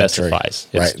 So it specifies.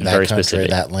 It's very specific.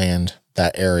 That land,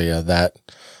 that area, that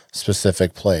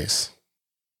specific place.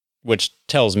 Which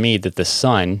tells me that the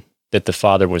Son that the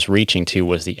Father was reaching to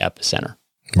was the epicenter.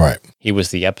 Right. He was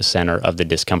the epicenter of the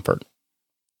discomfort.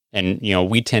 And,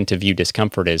 we tend to view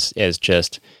discomfort as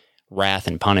just wrath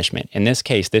and punishment. In this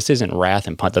case, this isn't wrath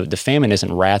and the famine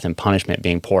isn't wrath and punishment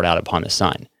being poured out upon the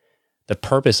Son. The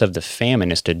purpose of the famine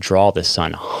is to draw the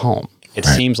Son home. It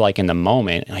seems like in the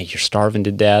moment, you're starving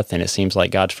to death and it seems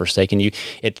like God's forsaken you.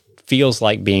 It feels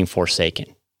like being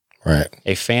forsaken. Right.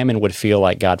 A famine would feel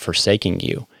like God forsaking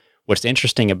you. What's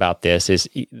interesting about this is,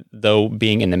 though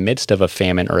being in the midst of a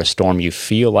famine or a storm, you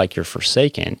feel like you're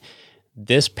forsaken,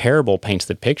 this parable paints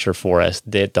the picture for us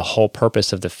that the whole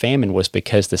purpose of the famine was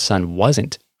because the Son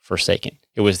wasn't forsaken.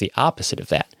 It was the opposite of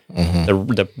that.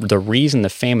 Mm-hmm. The reason the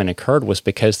famine occurred was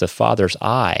because the Father's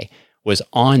eye was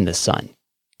on the Son,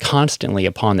 constantly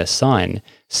upon the Son,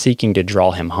 seeking to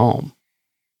draw him home.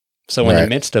 So in the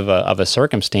midst of a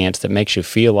circumstance that makes you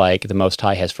feel like the Most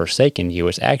High has forsaken you,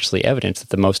 it's actually evidence that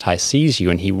the Most High sees you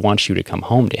and he wants you to come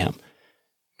home to him.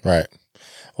 Right.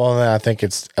 Well, and I think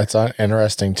it's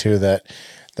interesting too that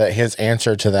his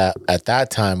answer to that at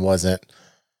that time wasn't,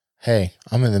 "Hey,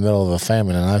 I'm in the middle of a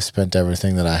famine and I've spent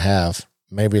everything that I have.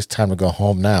 Maybe it's time to go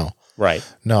home now." Right.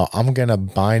 No, I'm going to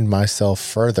bind myself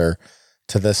further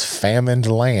to this famined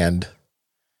land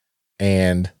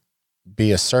and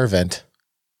be a servant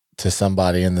to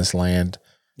somebody in this land.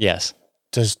 Yes.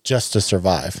 Just to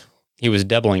survive. He was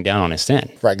doubling down on his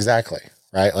sin. Right, exactly.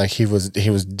 Right? Like he was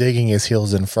digging his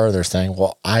heels in further, saying,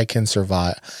 well, I can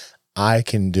survive. I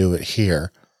can do it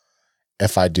here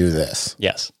if I do this.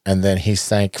 Yes. And then he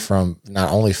sank from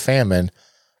not only famine,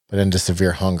 but into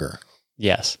severe hunger.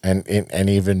 Yes. And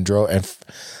even drove,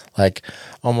 and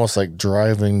almost like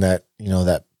driving that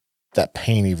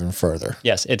pain even further.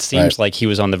 Yes. It seems like he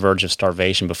was on the verge of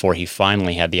starvation before he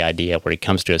finally had the idea where he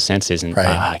comes to his senses and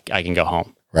I can go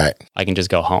home. Right. I can just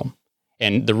go home.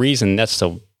 And the reason that's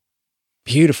so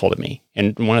beautiful to me.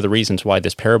 And one of the reasons why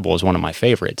this parable is one of my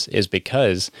favorites is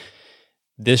because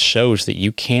this shows that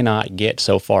you cannot get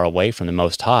so far away from the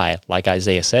Most High, like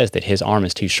Isaiah says, that his arm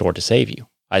is too short to save you.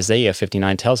 Isaiah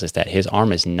 59 tells us that his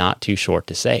arm is not too short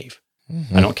to save.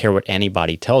 Mm-hmm. I don't care what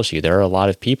anybody tells you. There are a lot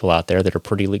of people out there that are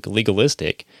pretty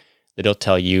legalistic that'll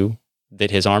tell you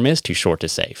that his arm is too short to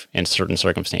save in certain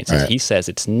circumstances. Right. He says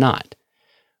it's not.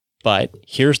 But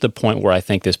here's the point where I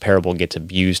think this parable gets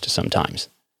abused sometimes.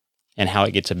 And how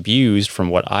it gets abused from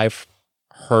what I've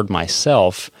heard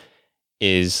myself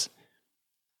is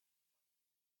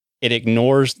it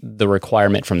ignores the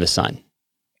requirement from the Son.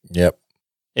 Yep.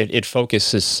 It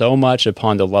focuses so much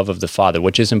upon the love of the Father,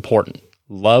 which is important.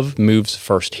 Love moves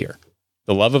first here.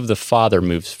 The love of the Father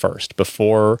moves first.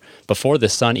 Before the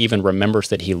Son even remembers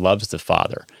that he loves the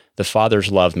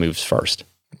Father's love moves first.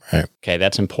 Right. Okay,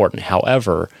 that's important.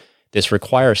 However, this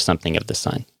requires something of the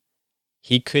Son.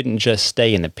 He couldn't just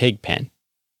stay in the pig pen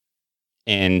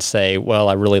and say, well,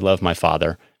 I really love my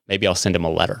Father. Maybe I'll send him a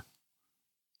letter.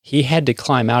 He had to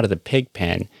climb out of the pig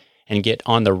pen and get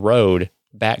on the road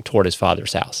back toward his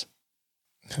Father's house.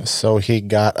 So he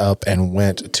got up and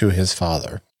went to his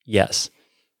Father. Yes.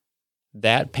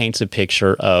 That paints a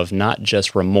picture of not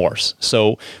just remorse.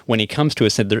 So when he comes to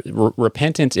us,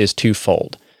 repentance is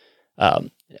twofold.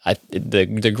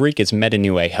 The Greek is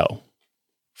metanoeo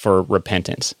for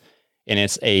repentance. And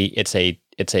it's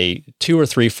a 2 or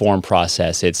 3 form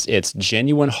process. It's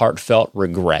genuine heartfelt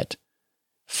regret,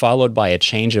 followed by a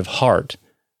change of heart,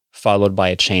 followed by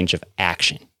a change of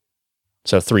action.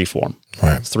 So 3 form.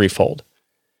 Right. It's threefold.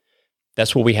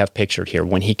 That's what we have pictured here.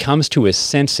 When he comes to his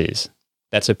senses,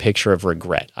 that's a picture of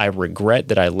regret. I regret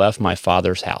that I left my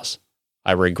Father's house.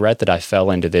 I regret that I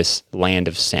fell into this land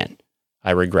of sin.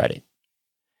 I regret it.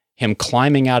 Him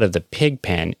climbing out of the pig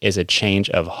pen is a change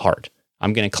of heart.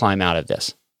 I'm going to climb out of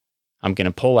this. I'm going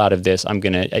to pull out of this.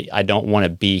 I don't want to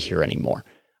be here anymore.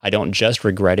 I don't just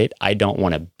regret it. I don't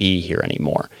want to be here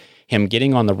anymore. Him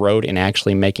getting on the road and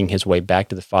actually making his way back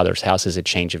to the Father's house is a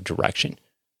change of direction.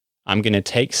 I'm going to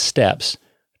take steps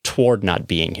toward not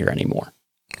being here anymore.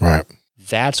 Right.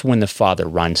 That's when the Father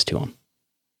runs to him.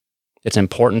 It's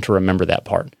important to remember that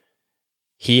part.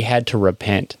 He had to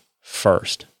repent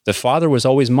first. The Father was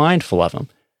always mindful of him.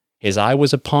 His eye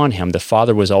was upon him. The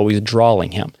Father was always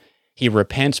drawing him. He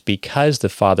repents because the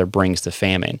Father brings the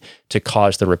famine to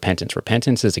cause the repentance.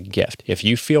 Repentance is a gift. If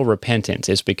you feel repentance,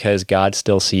 it's because God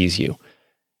still sees you,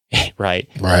 right?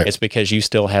 Right. It's because you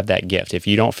still have that gift. If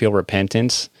you don't feel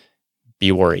repentance,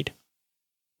 be worried,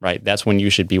 right? That's when you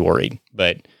should be worried.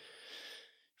 But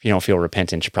if you don't feel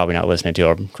repentance, you're probably not listening to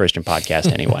a Christian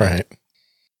podcast anyway. Right.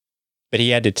 But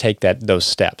he had to take those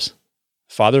steps.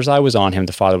 Father's eye was on him.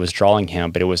 The Father was drawing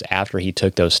him, but it was after he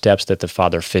took those steps that the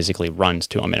Father physically runs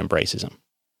to him and embraces him.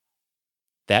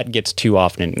 That gets too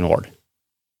often ignored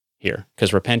here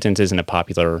because repentance isn't a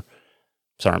popular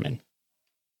sermon,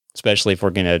 especially if we're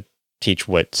going to teach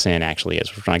what sin actually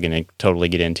is. We're not going to totally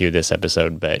get into this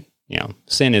episode, but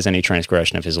sin is any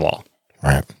transgression of his law,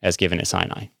 right, as given at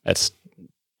Sinai. That's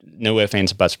no ifs,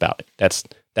 ands, buts about it.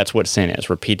 That's what sin is.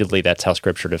 Repeatedly, that's how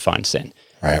Scripture defines sin.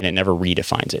 Right. And it never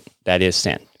redefines it. That is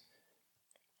sin.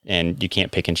 And you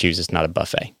can't pick and choose. It's not a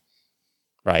buffet,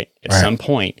 right? At some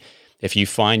point, if you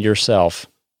find yourself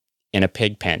in a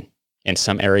pig pen in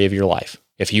some area of your life,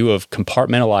 if you have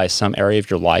compartmentalized some area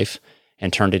of your life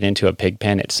and turned it into a pig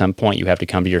pen, at some point you have to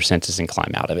come to your senses and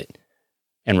climb out of it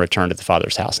and return to the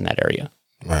Father's house in that area.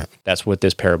 Right. That's what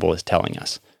this parable is telling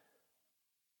us.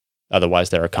 Otherwise,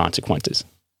 there are consequences,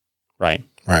 right?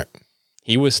 Right.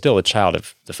 He was still a child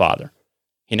of the Father.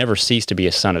 He never ceased to be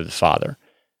a son of the Father,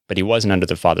 but he wasn't under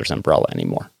the Father's umbrella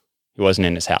anymore. He wasn't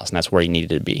in his house, and that's where he needed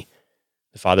to be.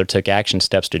 The Father took action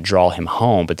steps to draw him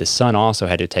home, but the Son also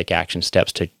had to take action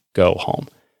steps to go home.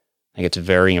 I think it's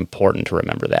very important to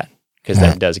remember that, because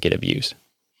that does get abused.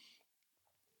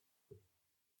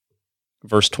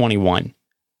 Verse 21,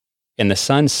 and the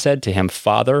Son said to him,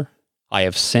 Father, I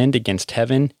have sinned against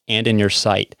heaven and in your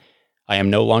sight. I am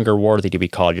no longer worthy to be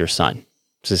called your son.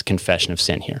 This is confession of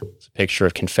sin here. It's a picture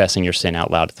of confessing your sin out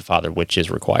loud to the Father, which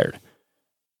is required.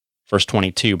 Verse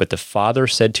 22, but the Father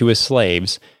said to his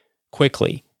slaves,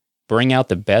 quickly, bring out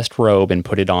the best robe and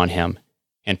put it on him,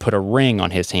 and put a ring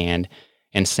on his hand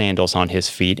and sandals on his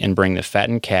feet, and bring the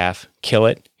fattened calf, kill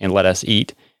it, and let us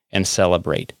eat and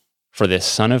celebrate. For this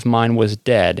son of mine was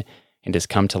dead and has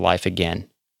come to life again.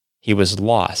 He was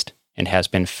lost and has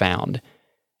been found.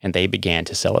 And they began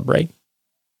to celebrate.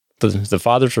 The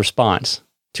Father's response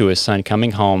to his son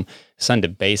coming home, son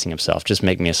debasing himself, just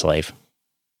make me a slave.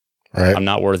 Right. I'm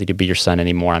not worthy to be your son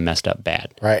anymore. I messed up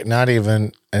bad. Right. Not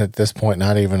even, at this point,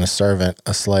 not even a servant,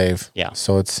 a slave. Yeah.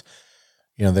 So it's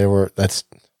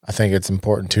I think it's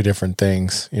important, two different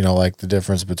things, like the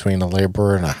difference between a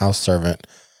laborer and a house servant.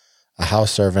 A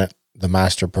house servant, the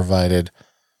master provided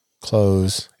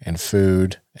clothes and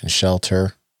food and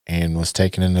shelter and was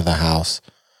taken into the house.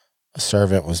 A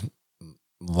servant was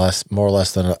more or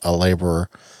less than a laborer.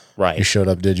 Right. You showed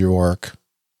up, did your work,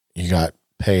 you got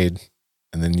paid,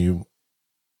 and then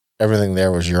everything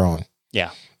there was your own.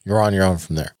 Yeah. You're on your own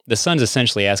from there. The son's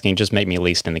essentially asking, just make me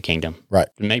least in the kingdom. Right.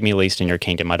 Make me least in your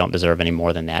kingdom. I don't deserve any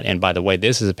more than that. And by the way,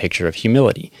 this is a picture of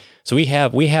humility. So we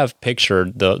have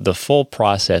pictured the full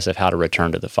process of how to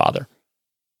return to the Father.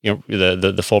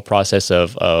 The full process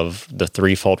of the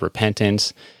threefold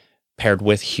repentance paired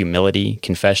with humility,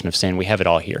 confession of sin. We have it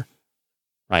all here.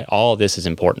 Right. All of this is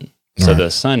important. So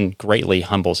the son greatly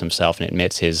humbles himself and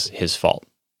admits his fault.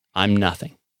 I'm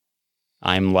nothing.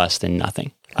 I'm less than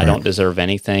nothing. I don't deserve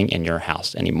anything in your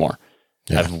house anymore.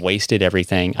 Yeah. I've wasted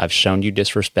everything. I've shown you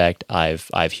disrespect.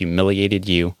 I've humiliated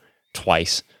you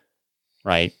twice,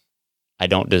 right? I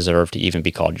don't deserve to even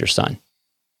be called your son.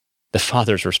 The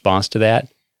father's response to that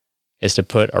is to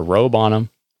put a robe on him,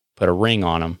 put a ring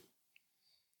on him,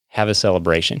 have a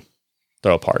celebration,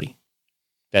 throw a party.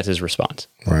 That's his response.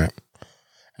 Right.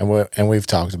 And we've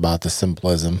talked about the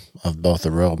symbolism of both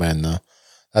the robe and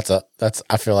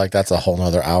I feel like that's a whole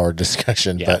nother hour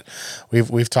discussion, but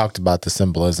we've talked about the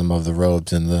symbolism of the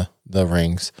robes and the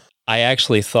rings. I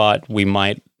actually thought we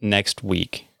might next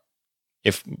week,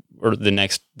 or the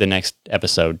next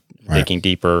episode, digging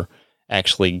deeper,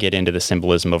 actually get into the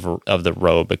symbolism of the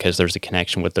robe, because there's a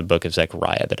connection with the book of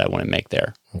Zechariah that I want to make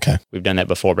there. Okay. We've done that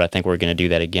before, but I think we're going to do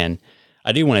that again.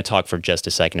 I do want to talk for just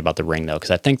a second about the ring, though,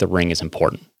 because I think the ring is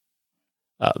important.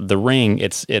 The ring,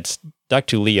 it's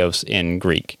daktylios in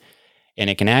Greek, and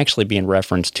it can actually be in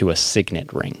reference to a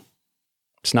signet ring.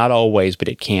 It's not always, but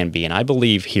it can be, and I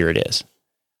believe here it is.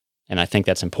 And I think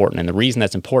that's important. And the reason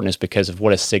that's important is because of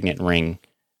what a signet ring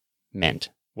meant,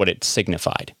 what it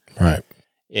signified. Right.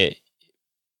 It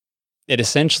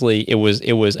essentially, it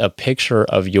was a picture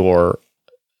of your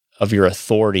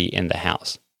authority in the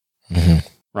house. Mm-hmm.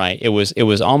 Right. It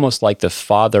was almost like the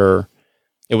father's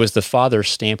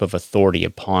stamp of authority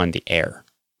upon the heir.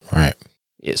 Right.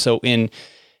 So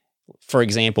for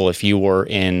example, if you were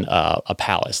in a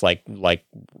palace, like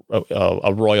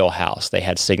a royal house, they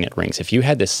had signet rings. If you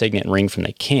had the signet ring from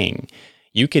the king,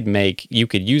 you could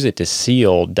use it to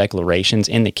seal declarations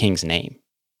in the king's name.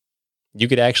 You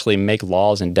could actually make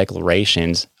laws and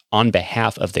declarations on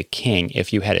behalf of the king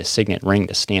if you had a signet ring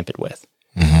to stamp it with.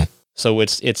 Mm-hmm. So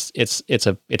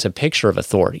it's a picture of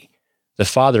authority. The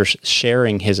father's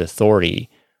sharing his authority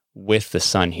with the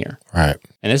son here. Right.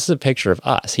 And this is a picture of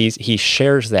us. He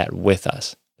shares that with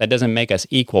us. That doesn't make us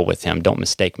equal with him, don't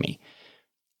mistake me.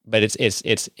 But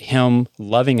it's him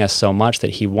loving us so much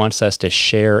that he wants us to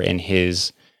share in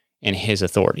his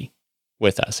authority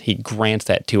with us. He grants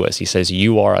that to us. He says,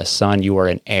 you are a son, you are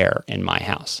an heir in my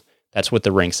house. That's what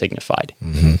the ring signified.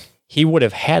 Mm-hmm. He would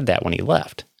have had that when he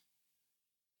left.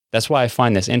 That's why I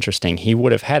find this interesting. He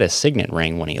would have had a signet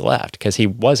ring when he left because he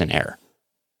was an heir.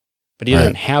 But he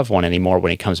doesn't have one anymore when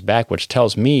he comes back, which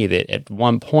tells me that at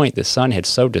one point the son had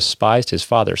so despised his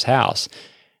father's house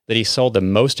that he sold the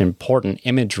most important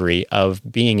imagery of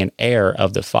being an heir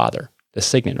of the father, the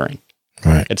signet ring.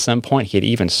 Right. At some point he had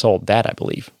even sold that, I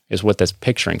believe, is what that's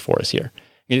picturing for us here.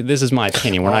 This is my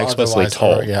opinion. We're not explicitly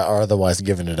told. Or otherwise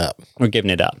giving it up. We're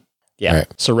giving it up. Yeah.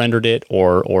 Right. Surrendered it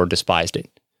or despised it.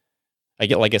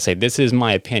 Like I say, this is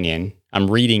my opinion. I'm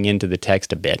reading into the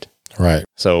text a bit. Right.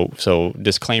 So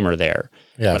disclaimer there.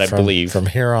 Yeah. But I believe from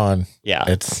here on,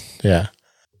 yeah.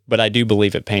 But I do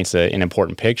believe it paints an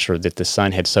important picture that the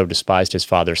son had so despised his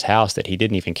father's house that he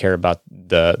didn't even care about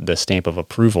the stamp of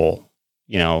approval,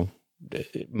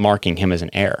 marking him as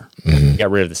an heir. Mm-hmm. He got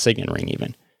rid of the signet ring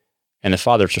even. And the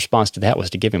father's response to that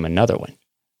was to give him another one.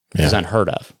 It was unheard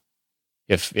of.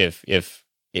 If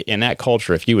in that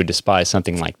culture, if you would despise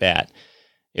something like that,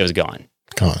 it was gone.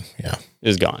 Gone, yeah. It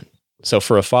was gone. So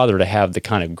for a father to have the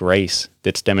kind of grace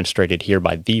that's demonstrated here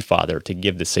by the father to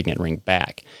give the signet ring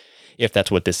back, if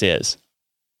that's what this is,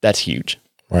 that's huge.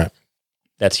 Right.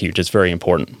 That's huge. It's very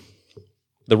important.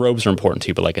 The robes are important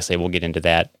too, but like I say, we'll get into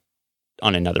that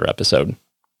on another episode.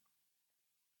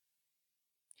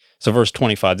 So verse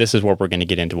 25, this is where we're going to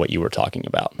get into what you were talking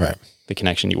about. Right. The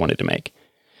connection you wanted to make.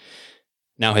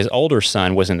 Now his older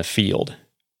son was in the field,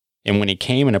 and when he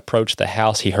came and approached the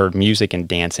house, he heard music and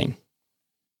dancing.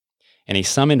 And he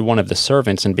summoned one of the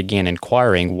servants and began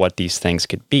inquiring what these things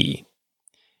could be.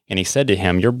 And he said to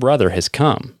him, your brother has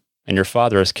come, and your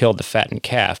father has killed the fattened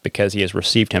calf because he has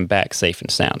received him back safe and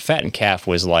sound. Fattened calf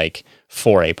was like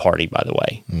for a party, by the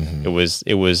way. Mm-hmm.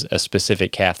 It was a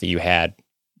specific calf that you had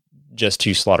just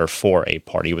to slaughter for a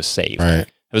party. He was saved. Right.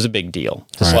 It was a big deal.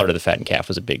 To slaughter the fattened calf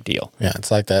was a big deal. Yeah,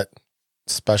 it's like that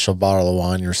special bottle of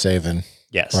wine you're saving.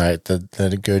 Yes. Right.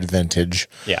 The good vintage.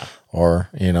 Yeah. Or,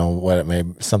 what it may,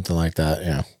 something like that.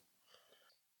 Yeah.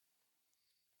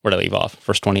 Where'd I leave off?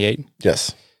 Verse 28?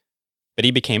 Yes. But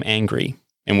he became angry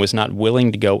and was not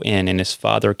willing to go in, and his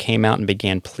father came out and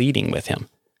began pleading with him.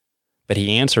 But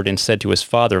he answered and said to his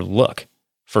father, Look,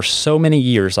 for so many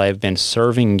years I have been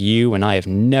serving you, and I have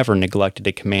never neglected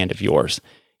a command of yours,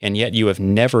 and yet you have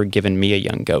never given me a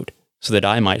young goat, so that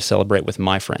I might celebrate with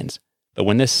my friends. But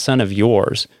when this son of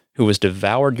yours, who has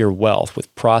devoured your wealth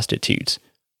with prostitutes,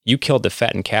 you killed the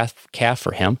fattened calf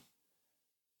for him.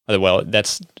 Well,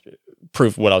 that's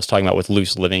proof what I was talking about with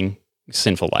loose living,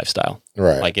 sinful lifestyle.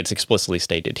 Right. Like it's explicitly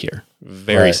stated here.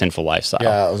 Very sinful lifestyle.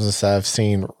 Yeah, I was gonna say I've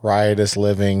seen riotous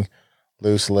living,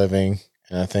 loose living,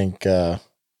 and I think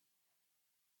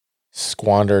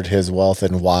squandered his wealth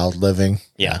in wild living.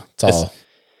 Yeah. It's all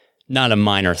not a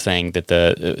minor thing that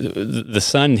the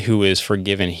son who is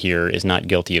forgiven here is not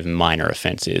guilty of minor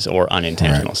offenses or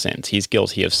unintentional sins. He's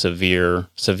guilty of severe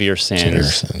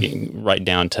sins, right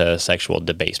down to sexual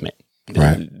debasement.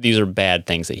 Right. These are bad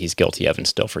things that he's guilty of and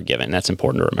still forgiven. That's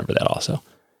important to remember that also.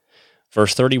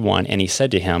 Verse 31, and he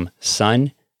said to him,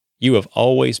 Son, you have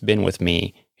always been with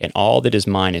me, and all that is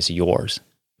mine is yours.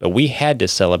 But we had to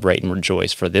celebrate and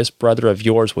rejoice, for this brother of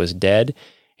yours was dead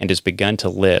and has begun to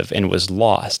live, and was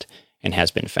lost and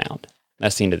has been found.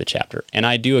 That's the end of the chapter. And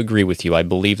I do agree with you. I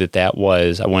believe that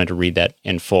was, I wanted to read that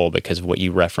in full because of what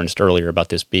you referenced earlier about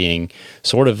this being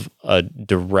sort of a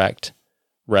direct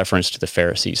reference to the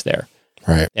Pharisees there.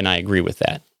 right. And I agree with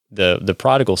that. The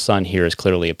prodigal son here is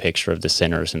clearly a picture of the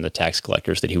sinners and the tax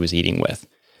collectors that he was eating with.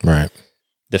 Right.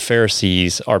 The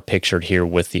Pharisees are pictured here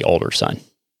with the older son,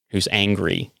 who's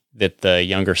angry that the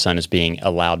younger son is being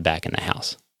allowed back in the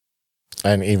house.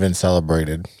 And even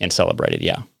celebrated. And celebrated,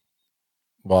 yeah.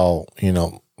 Well,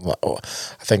 I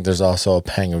think there's also a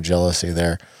pang of jealousy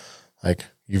there. Like,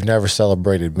 you've never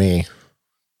celebrated me.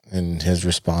 And his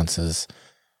response is,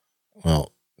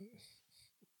 well,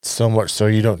 so much so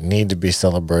you don't need to be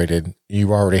celebrated.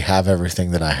 You already have everything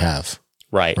that I have.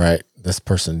 Right. Right. This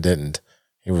person didn't.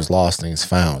 He was lost and he's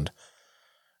found.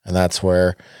 And that's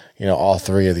where, all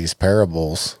three of these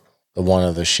parables, the one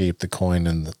of the sheep, the coin,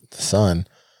 and the son,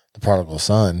 the prodigal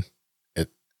son,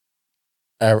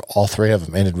 all three of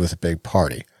them ended with a big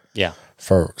party. Yeah.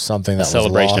 For something that was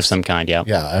celebration lost. of some kind, yeah.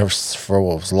 Yeah. For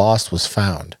what was lost was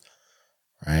found.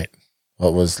 Right.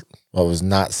 What was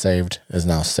not saved is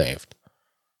now saved.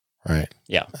 Right.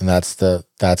 Yeah. And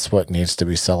that's what needs to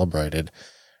be celebrated.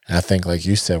 And I think, like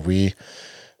you said,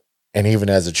 and even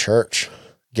as a church,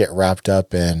 get wrapped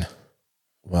up in,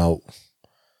 well,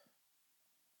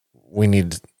 we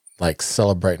need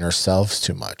celebrating ourselves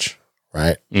too much,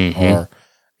 right? Mm-hmm.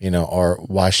 Or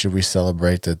why should we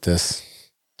celebrate that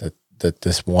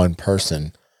this one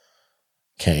person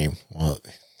came? Well,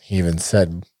 he even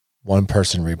said one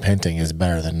person repenting is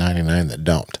better than 99 that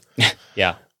don't.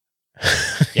 Yeah.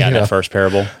 Yeah, that first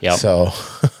parable. Yeah. So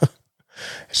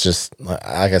it's just,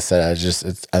 like I said,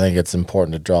 I think it's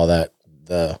important to draw that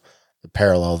the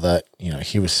parallel that,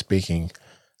 he was speaking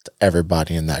to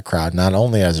everybody in that crowd, not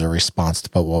only as a response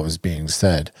to what was being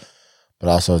said, but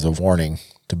also as a warning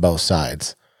to both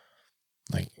sides.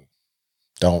 Like,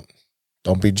 don't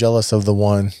be jealous of the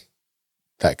one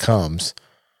that comes,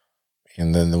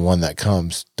 and then the one that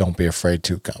comes, don't be afraid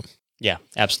to come. Yeah,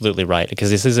 absolutely right. Because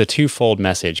this is a twofold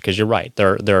message. Because you're right,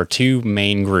 there are two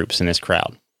main groups in this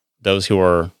crowd: those who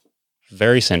are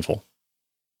very sinful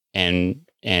and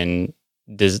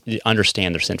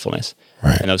understand their sinfulness,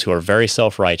 right, and those who are very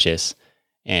self-righteous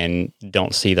and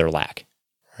don't see their lack.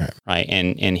 Right.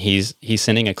 And he's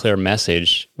sending a clear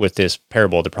message with this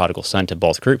parable of the prodigal son to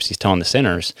both groups. He's telling the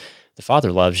sinners, the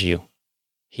Father loves you.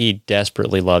 He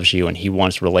desperately loves you, and he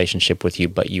wants a relationship with you,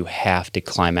 but you have to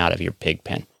climb out of your pig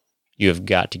pen. You have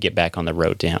got to get back on the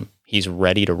road to him. He's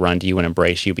ready to run to you and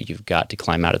embrace you, but you've got to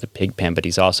climb out of the pig pen. But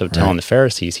he's also telling the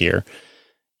Pharisees here,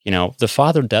 the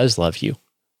Father does love you.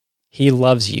 He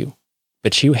loves you,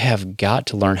 but you have got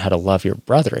to learn how to love your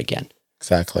brother again.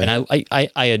 Exactly. And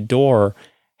I adore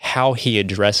how he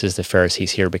addresses the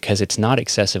Pharisees here, because it's not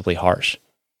excessively harsh.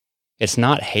 It's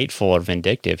not hateful or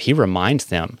vindictive. He reminds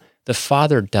them, the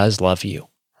Father does love you.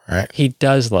 Right. He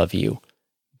does love you,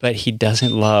 but he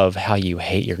doesn't love how you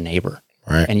hate your neighbor.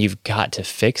 Right. And you've got to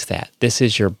fix that. This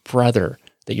is your brother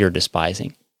that you're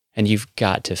despising, and you've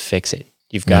got to fix it.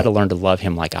 You've got to learn to love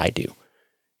him like I do.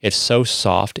 It's so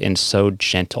soft and so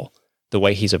gentle, the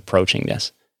way he's approaching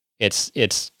this.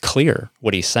 It's clear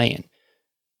what he's saying,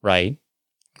 right?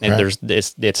 And Right.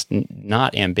 it's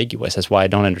not ambiguous. That's why I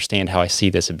don't understand how I see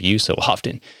this abuse so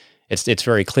often. It's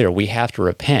very clear. We have to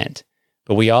repent,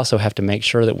 but we also have to make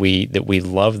sure that we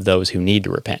love those who need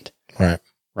to repent. Right.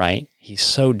 Right? He's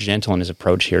so gentle in his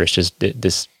approach here. It's just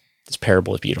this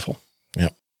parable is beautiful.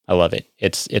 Yep. I love it.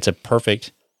 It's a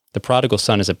perfect. The prodigal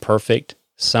son is a perfect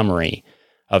summary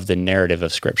of the narrative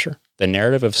of Scripture. The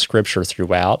narrative of Scripture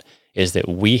throughout is that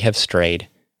we have strayed.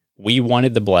 We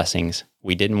wanted the blessings.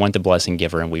 We didn't want the blessing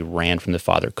giver, and we ran from the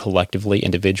Father. Collectively,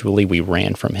 individually, we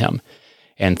ran from him.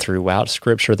 And throughout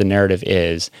Scripture, the narrative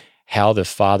is how the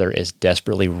Father is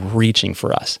desperately reaching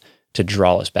for us to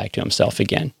draw us back to himself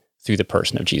again through the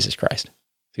person of Jesus Christ,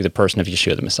 through the person of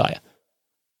Yeshua the Messiah.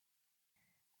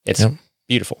 It's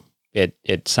beautiful.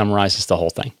 It summarizes the whole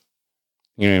thing.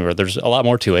 You know, there's a lot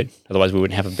more to it. Otherwise, we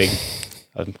wouldn't have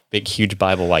a big, huge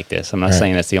Bible like this. I'm not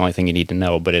saying that's the only thing you need to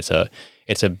know, but it's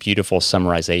a beautiful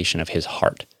summarization of his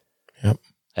heart. Yep.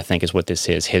 I think is what this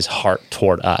is, his heart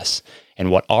toward us and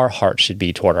what our heart should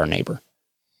be toward our neighbor.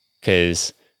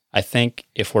 Because I think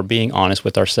if we're being honest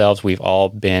with ourselves, we've all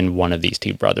been one of these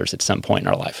two brothers at some point in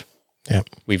our life. Yep.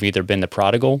 We've either been the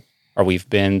prodigal or we've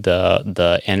been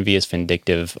the envious,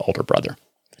 vindictive older brother.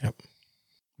 Yep.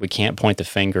 We can't point the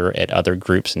finger at other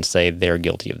groups and say they're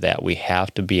guilty of that. We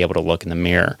have to be able to look in the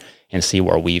mirror and see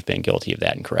where we've been guilty of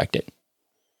that and correct it.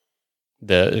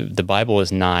 The Bible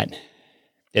is not,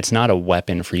 it's not a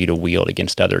weapon for you to wield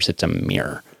against others. It's a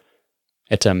mirror.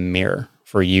 It's a mirror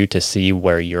for you to see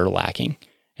where you're lacking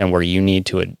and where you need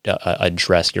to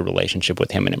address your relationship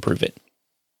with him and improve it.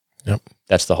 Yep.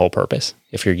 That's the whole purpose.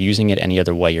 If you're using it any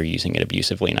other way, you're using it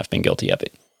abusively, and I've been guilty of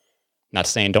it. Not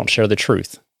saying don't share the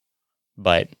truth,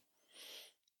 but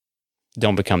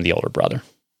don't become the older brother,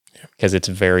 because it's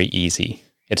very easy.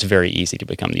 It's very easy to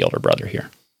become the older brother here.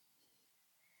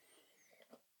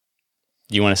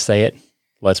 Do you want to say it?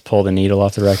 Let's pull the needle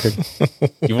off the record.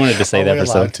 You wanted to say that for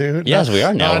some. To? Yes, we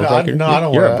are now. No, I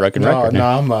don't You're a broken record.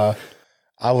 No,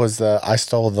 I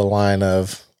stole the line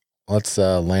of, let's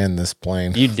land this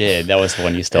plane. You did. That was the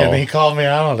one you stole. And he called me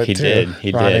out on it He too. did.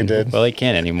 He Ronnie did. Well, he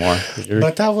can't anymore.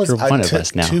 But that was you're one of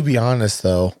us now. To be honest,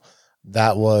 though,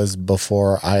 that was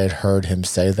before I had heard him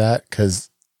say that, because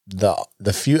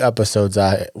the few episodes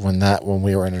when I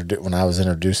was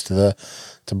introduced to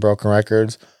Broken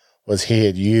Records was he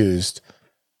had used,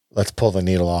 let's pull the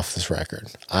needle off this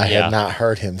record. I had not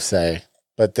heard him say,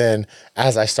 but then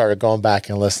as I started going back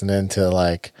and listening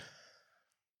to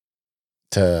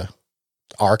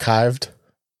archived,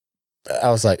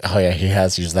 I was like, oh yeah, he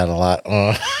has used that a lot.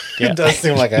 It does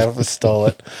seem like I stole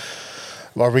it.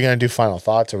 Are we going to do final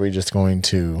thoughts, or are we just going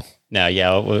to? No,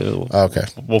 yeah. Okay.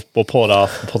 We'll pull it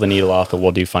off, pull the needle off, but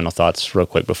we'll do final thoughts real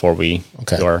quick before we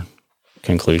do our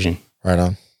conclusion. Right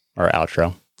on. Our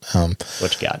outro.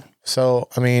 What you got? So,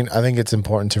 I mean, I think it's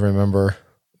important to remember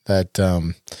that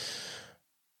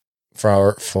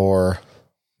for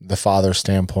the father's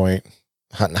standpoint,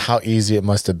 how easy it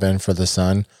must have been for the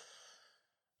son.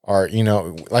 Or, you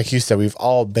know, like you said, we've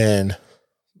all been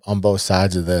on both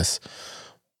sides of this,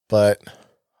 but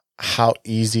how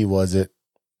easy was it?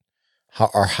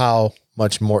 How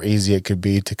much more easy it could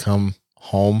be to come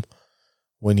home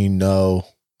when you know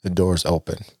the door's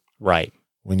open. Right.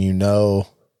 When you know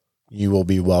you will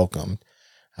be welcomed.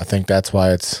 I think that's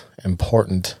why it's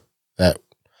important that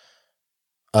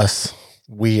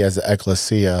we as the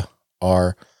ecclesia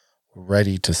are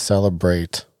ready to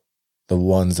celebrate the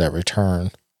ones that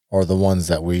return or the ones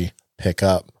that we pick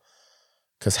up.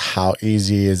 Because how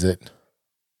easier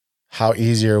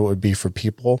it would be for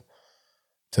people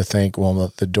to think,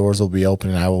 well, the doors will be open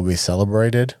and I will be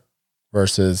celebrated,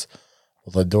 versus,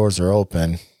 well, the doors are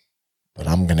open, but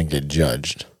I'm going to get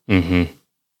judged. Mm-hmm.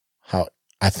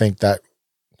 I think that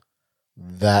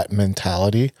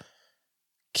mentality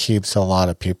keeps a lot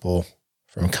of people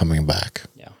from coming back.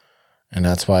 Yeah. And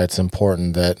that's why it's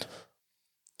important that,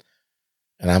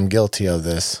 and I'm guilty of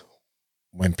this,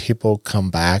 when people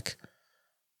come back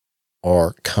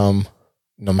or come,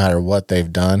 no matter what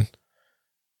they've done,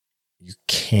 you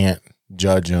can't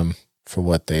judge them for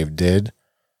what they've did.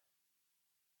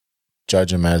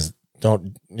 Judge them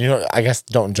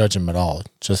don't judge them at all.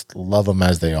 Just love them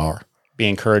as they are. Be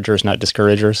encouragers, not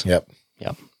discouragers. Yep.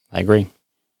 I agree.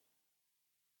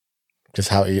 Just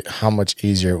how much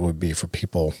easier it would be for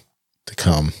people to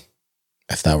come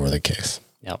if that were the case.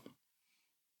 Yep.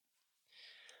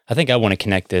 I think I want to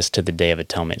connect this to the Day of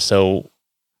Atonement. So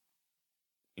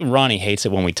Ronnie hates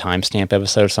it when we timestamp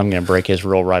episodes, so I'm going to break his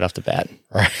rule right off the bat.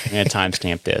 Right. I'm going to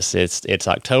timestamp this. It's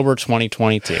October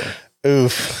 2022.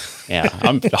 Oof. Yeah,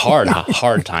 I'm hard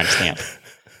timestamp.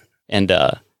 And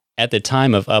at the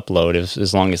time of upload,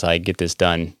 as long as I get this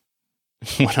done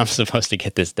when I'm supposed to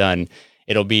get this done,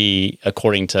 it'll be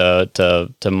according to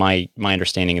my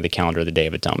understanding of the calendar, the Day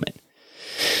of Atonement.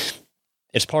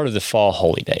 It's part of the fall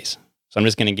holy days. So I'm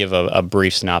just going to give a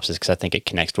brief synopsis because I think it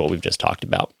connects to what we've just talked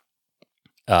about.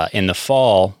 In the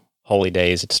fall holy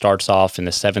days, it starts off in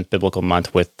the 7th biblical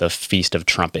month with the Feast of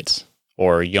Trumpets,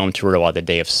 or Yom Teruah, the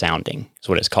Day of Sounding is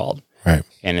what it's called. Right.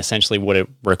 And essentially what it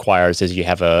requires is you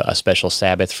have a special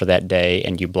Sabbath for that day,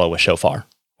 and you blow a shofar,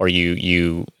 or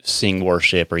you sing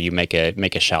worship, or you make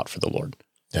a shout for the Lord.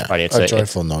 Yeah, right? It's a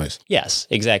joyful noise. Yes,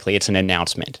 exactly. It's an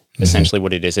announcement. Essentially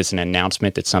what it is, it's an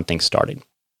announcement that something started.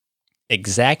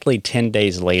 Exactly 10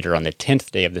 days later, on the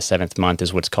 10th day of the 7th month,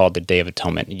 is what's called the Day of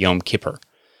Atonement, Yom Kippur.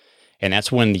 And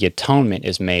that's when the atonement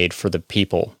is made for the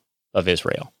people of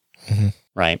Israel,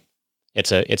 right?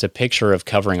 It's a picture of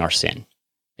covering our sin.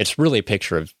 It's really a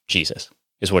picture of Jesus,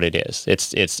 is what it is.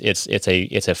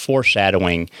 It's a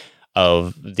foreshadowing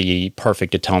of the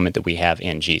perfect atonement that we have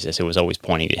in Jesus. It was always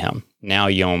pointing to him. Now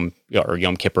Yom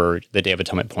Kippur, the Day of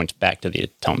Atonement, points back to the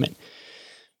atonement.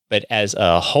 But as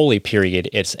a holy period,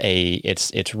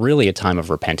 it's really a time of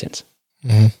repentance.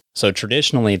 So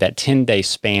traditionally, that 10-day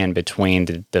span between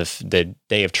the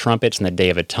Day of Trumpets and the Day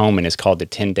of Atonement is called the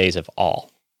 10 days of awe,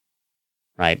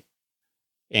 right?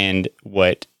 And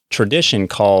what tradition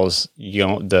calls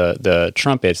the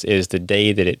trumpets is the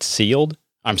day that it's sealed.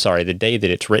 I'm sorry, the day that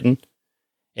it's written.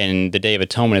 And the Day of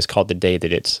Atonement is called the day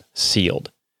that it's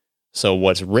sealed. So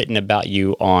what's written about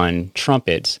you on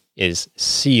trumpets is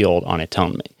sealed on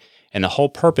atonement. And the whole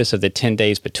purpose of the 10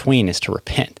 days between is to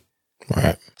repent.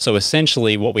 Right. So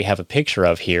essentially what we have a picture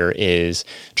of here is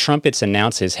trumpets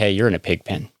announces, hey, you're in a pig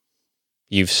pen.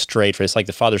 You've strayed from, it's like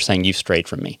the Father saying, you've strayed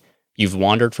from me. You've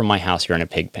wandered from my house, you're in a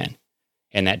pig pen.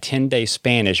 And that 10-day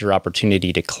span is your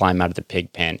opportunity to climb out of the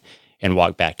pig pen and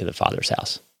walk back to the Father's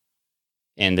house.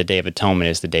 And the Day of Atonement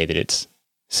is the day that it's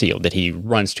sealed, that he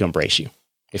runs to embrace you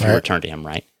if you return to him,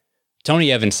 right?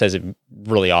 Tony Evans says it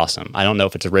really awesome. I don't know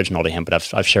if it's original to him,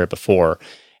 but I've shared it before.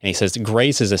 And he says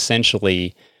grace is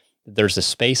essentially, there's a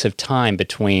space of time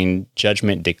between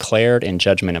judgment declared and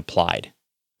judgment applied.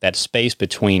 That space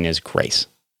between is grace.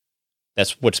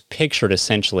 That's what's pictured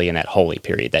essentially in that holy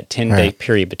period. That 10-day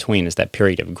period between is that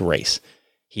period of grace.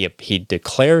 He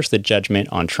declares the judgment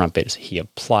on trumpets. He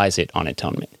applies it on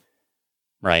atonement,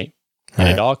 right? And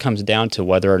it all comes down to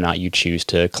whether or not you choose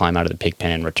to climb out of the pig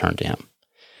pen and return to him.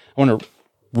 I want to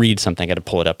read something. I got to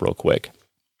pull it up real quick.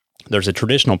 There's a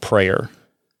traditional prayer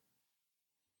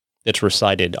that's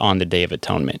recited on the Day of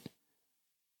Atonement.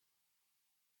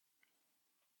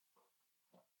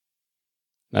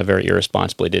 I very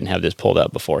irresponsibly didn't have this pulled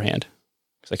up beforehand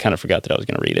because I kind of forgot that I was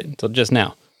going to read it until just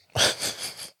now.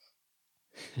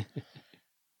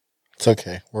 It's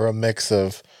okay. We're a mix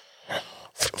of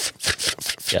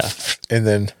Yeah. and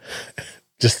then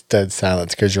just dead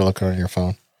silence because you're looking on your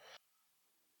phone.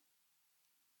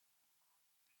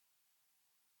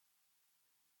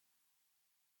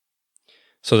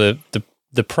 So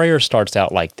the prayer starts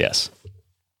out like this,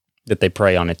 that they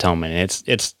pray on atonement.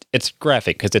 And it's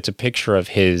graphic because it's a picture of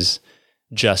his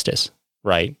justice,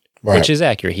 right? Which is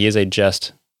accurate. He is a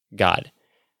just God.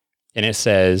 And it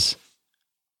says,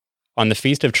 on the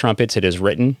Feast of Trumpets it is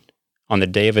written, on the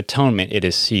Day of Atonement it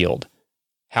is sealed.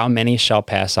 How many shall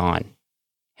pass on?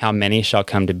 How many shall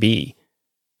come to be?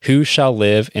 Who shall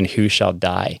live and who shall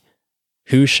die?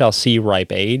 Who shall see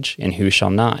ripe age and who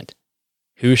shall not?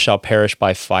 Who shall perish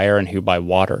by fire and who by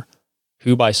water?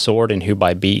 Who by sword and who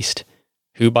by beast?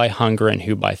 Who by hunger and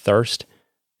who by thirst?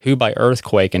 Who by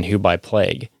earthquake and who by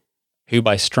plague? Who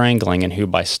by strangling and who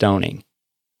by stoning?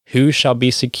 Who shall be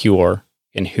secure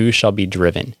and who shall be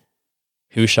driven?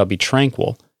 Who shall be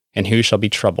tranquil and who shall be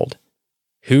troubled?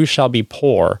 Who shall be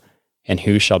poor and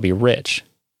who shall be rich?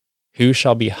 Who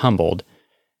shall be humbled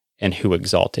and who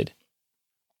exalted?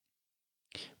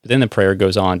 But then the prayer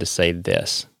goes on to say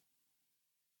this.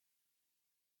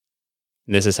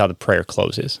 And this is how the prayer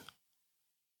closes.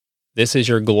 This is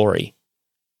your glory.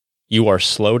 You are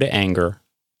slow to anger,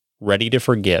 ready to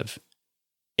forgive.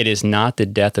 It is not the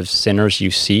death of sinners you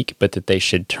seek, but that they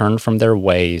should turn from their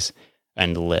ways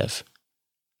and live.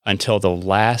 Until the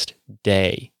last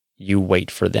day you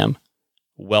wait for them,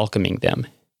 welcoming them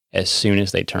as soon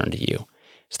as they turn to you.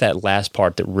 It's that last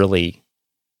part that really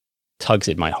tugs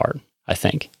at my heart, I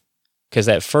think. Because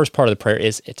that first part of the prayer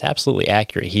it's absolutely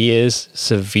accurate. He is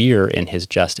severe in his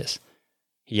justice.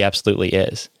 He absolutely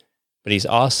is. But he's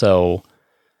also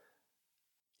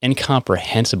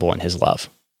incomprehensible in his love.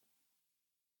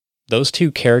 Those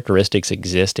two characteristics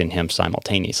exist in him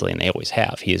simultaneously, and they always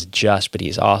have. He is just, but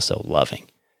he's also loving.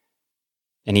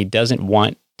 And he doesn't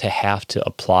want to have to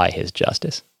apply his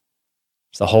justice.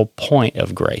 It's the whole point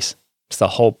of grace, It's the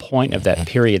whole point of that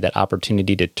period, that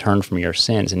opportunity to turn from your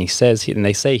sins. And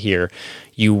they say here,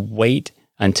 you wait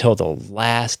until the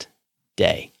last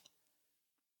day.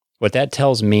 What that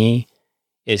tells me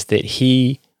is that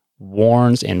he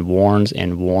warns and warns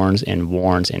and warns and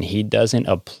warns, and he doesn't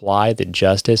apply the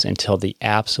justice until the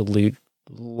absolute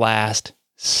last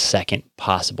second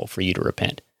possible for you to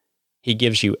repent. He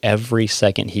gives you every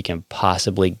second he can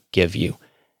possibly give you.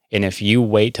 And if you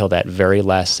wait till that very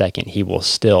last second, he will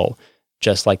still,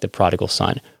 just like the prodigal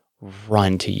son,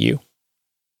 run to you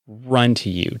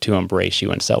to embrace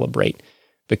you and celebrate,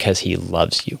 because he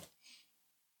loves you.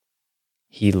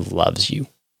 He loves you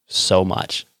so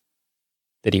much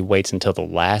that he waits until the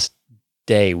last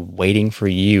day waiting for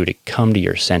you to come to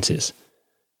your senses.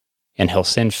 And he'll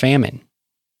send famine.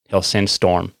 He'll send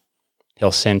storm.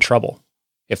 He'll send trouble,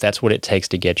 if that's what it takes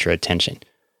to get your attention.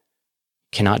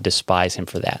 Cannot despise him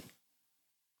for that.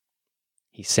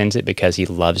 He sends it because he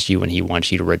loves you and he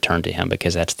wants you to return to him,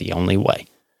 because that's the only way.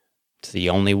 It's the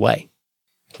only way,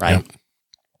 right? Yep.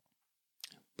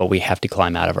 But we have to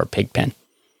climb out of our pig pen.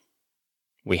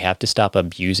 We have to stop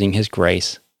abusing his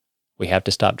grace. We have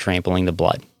to stop trampling the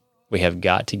blood. We have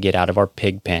got to get out of our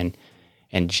pig pen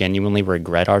and genuinely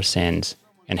regret our sins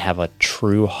and have a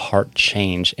true heart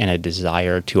change and a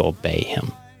desire to obey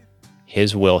him.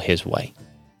 His will, his way.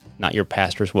 Not your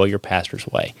pastor's will, your pastor's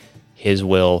way. His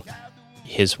will,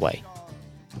 his way.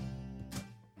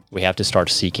 We have to start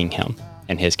seeking him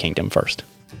and his kingdom first.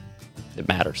 It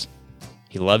matters.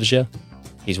 He loves you.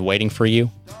 He's waiting for you.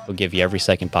 He'll give you every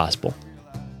second possible.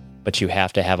 But you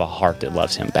have to have a heart that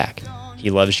loves him back. He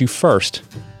loves you first,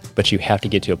 but you have to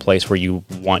get to a place where you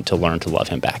want to learn to love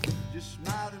him back.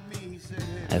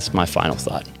 That's my final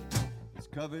thought.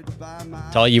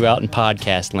 To all you out in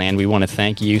podcast land, we want to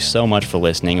thank you so much for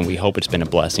listening, and we hope it's been a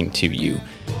blessing to you.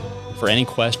 For any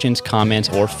questions, comments,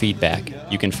 or feedback,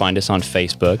 you can find us on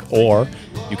Facebook, or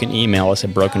you can email us at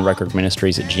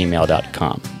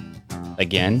brokenrecordministries@gmail.com.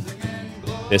 Again,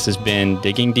 this has been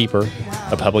Digging Deeper,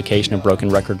 a publication of Broken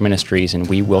Record Ministries, and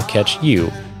we will catch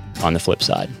you on the flip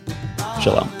side.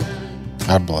 Shalom.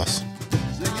 God bless.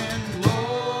 Singing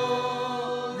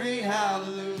glory,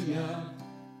 hallelujah.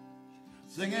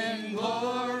 Singing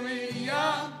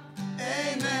gloria,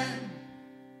 amen.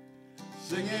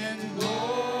 Singing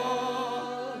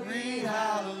glory,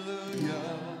 hallelujah.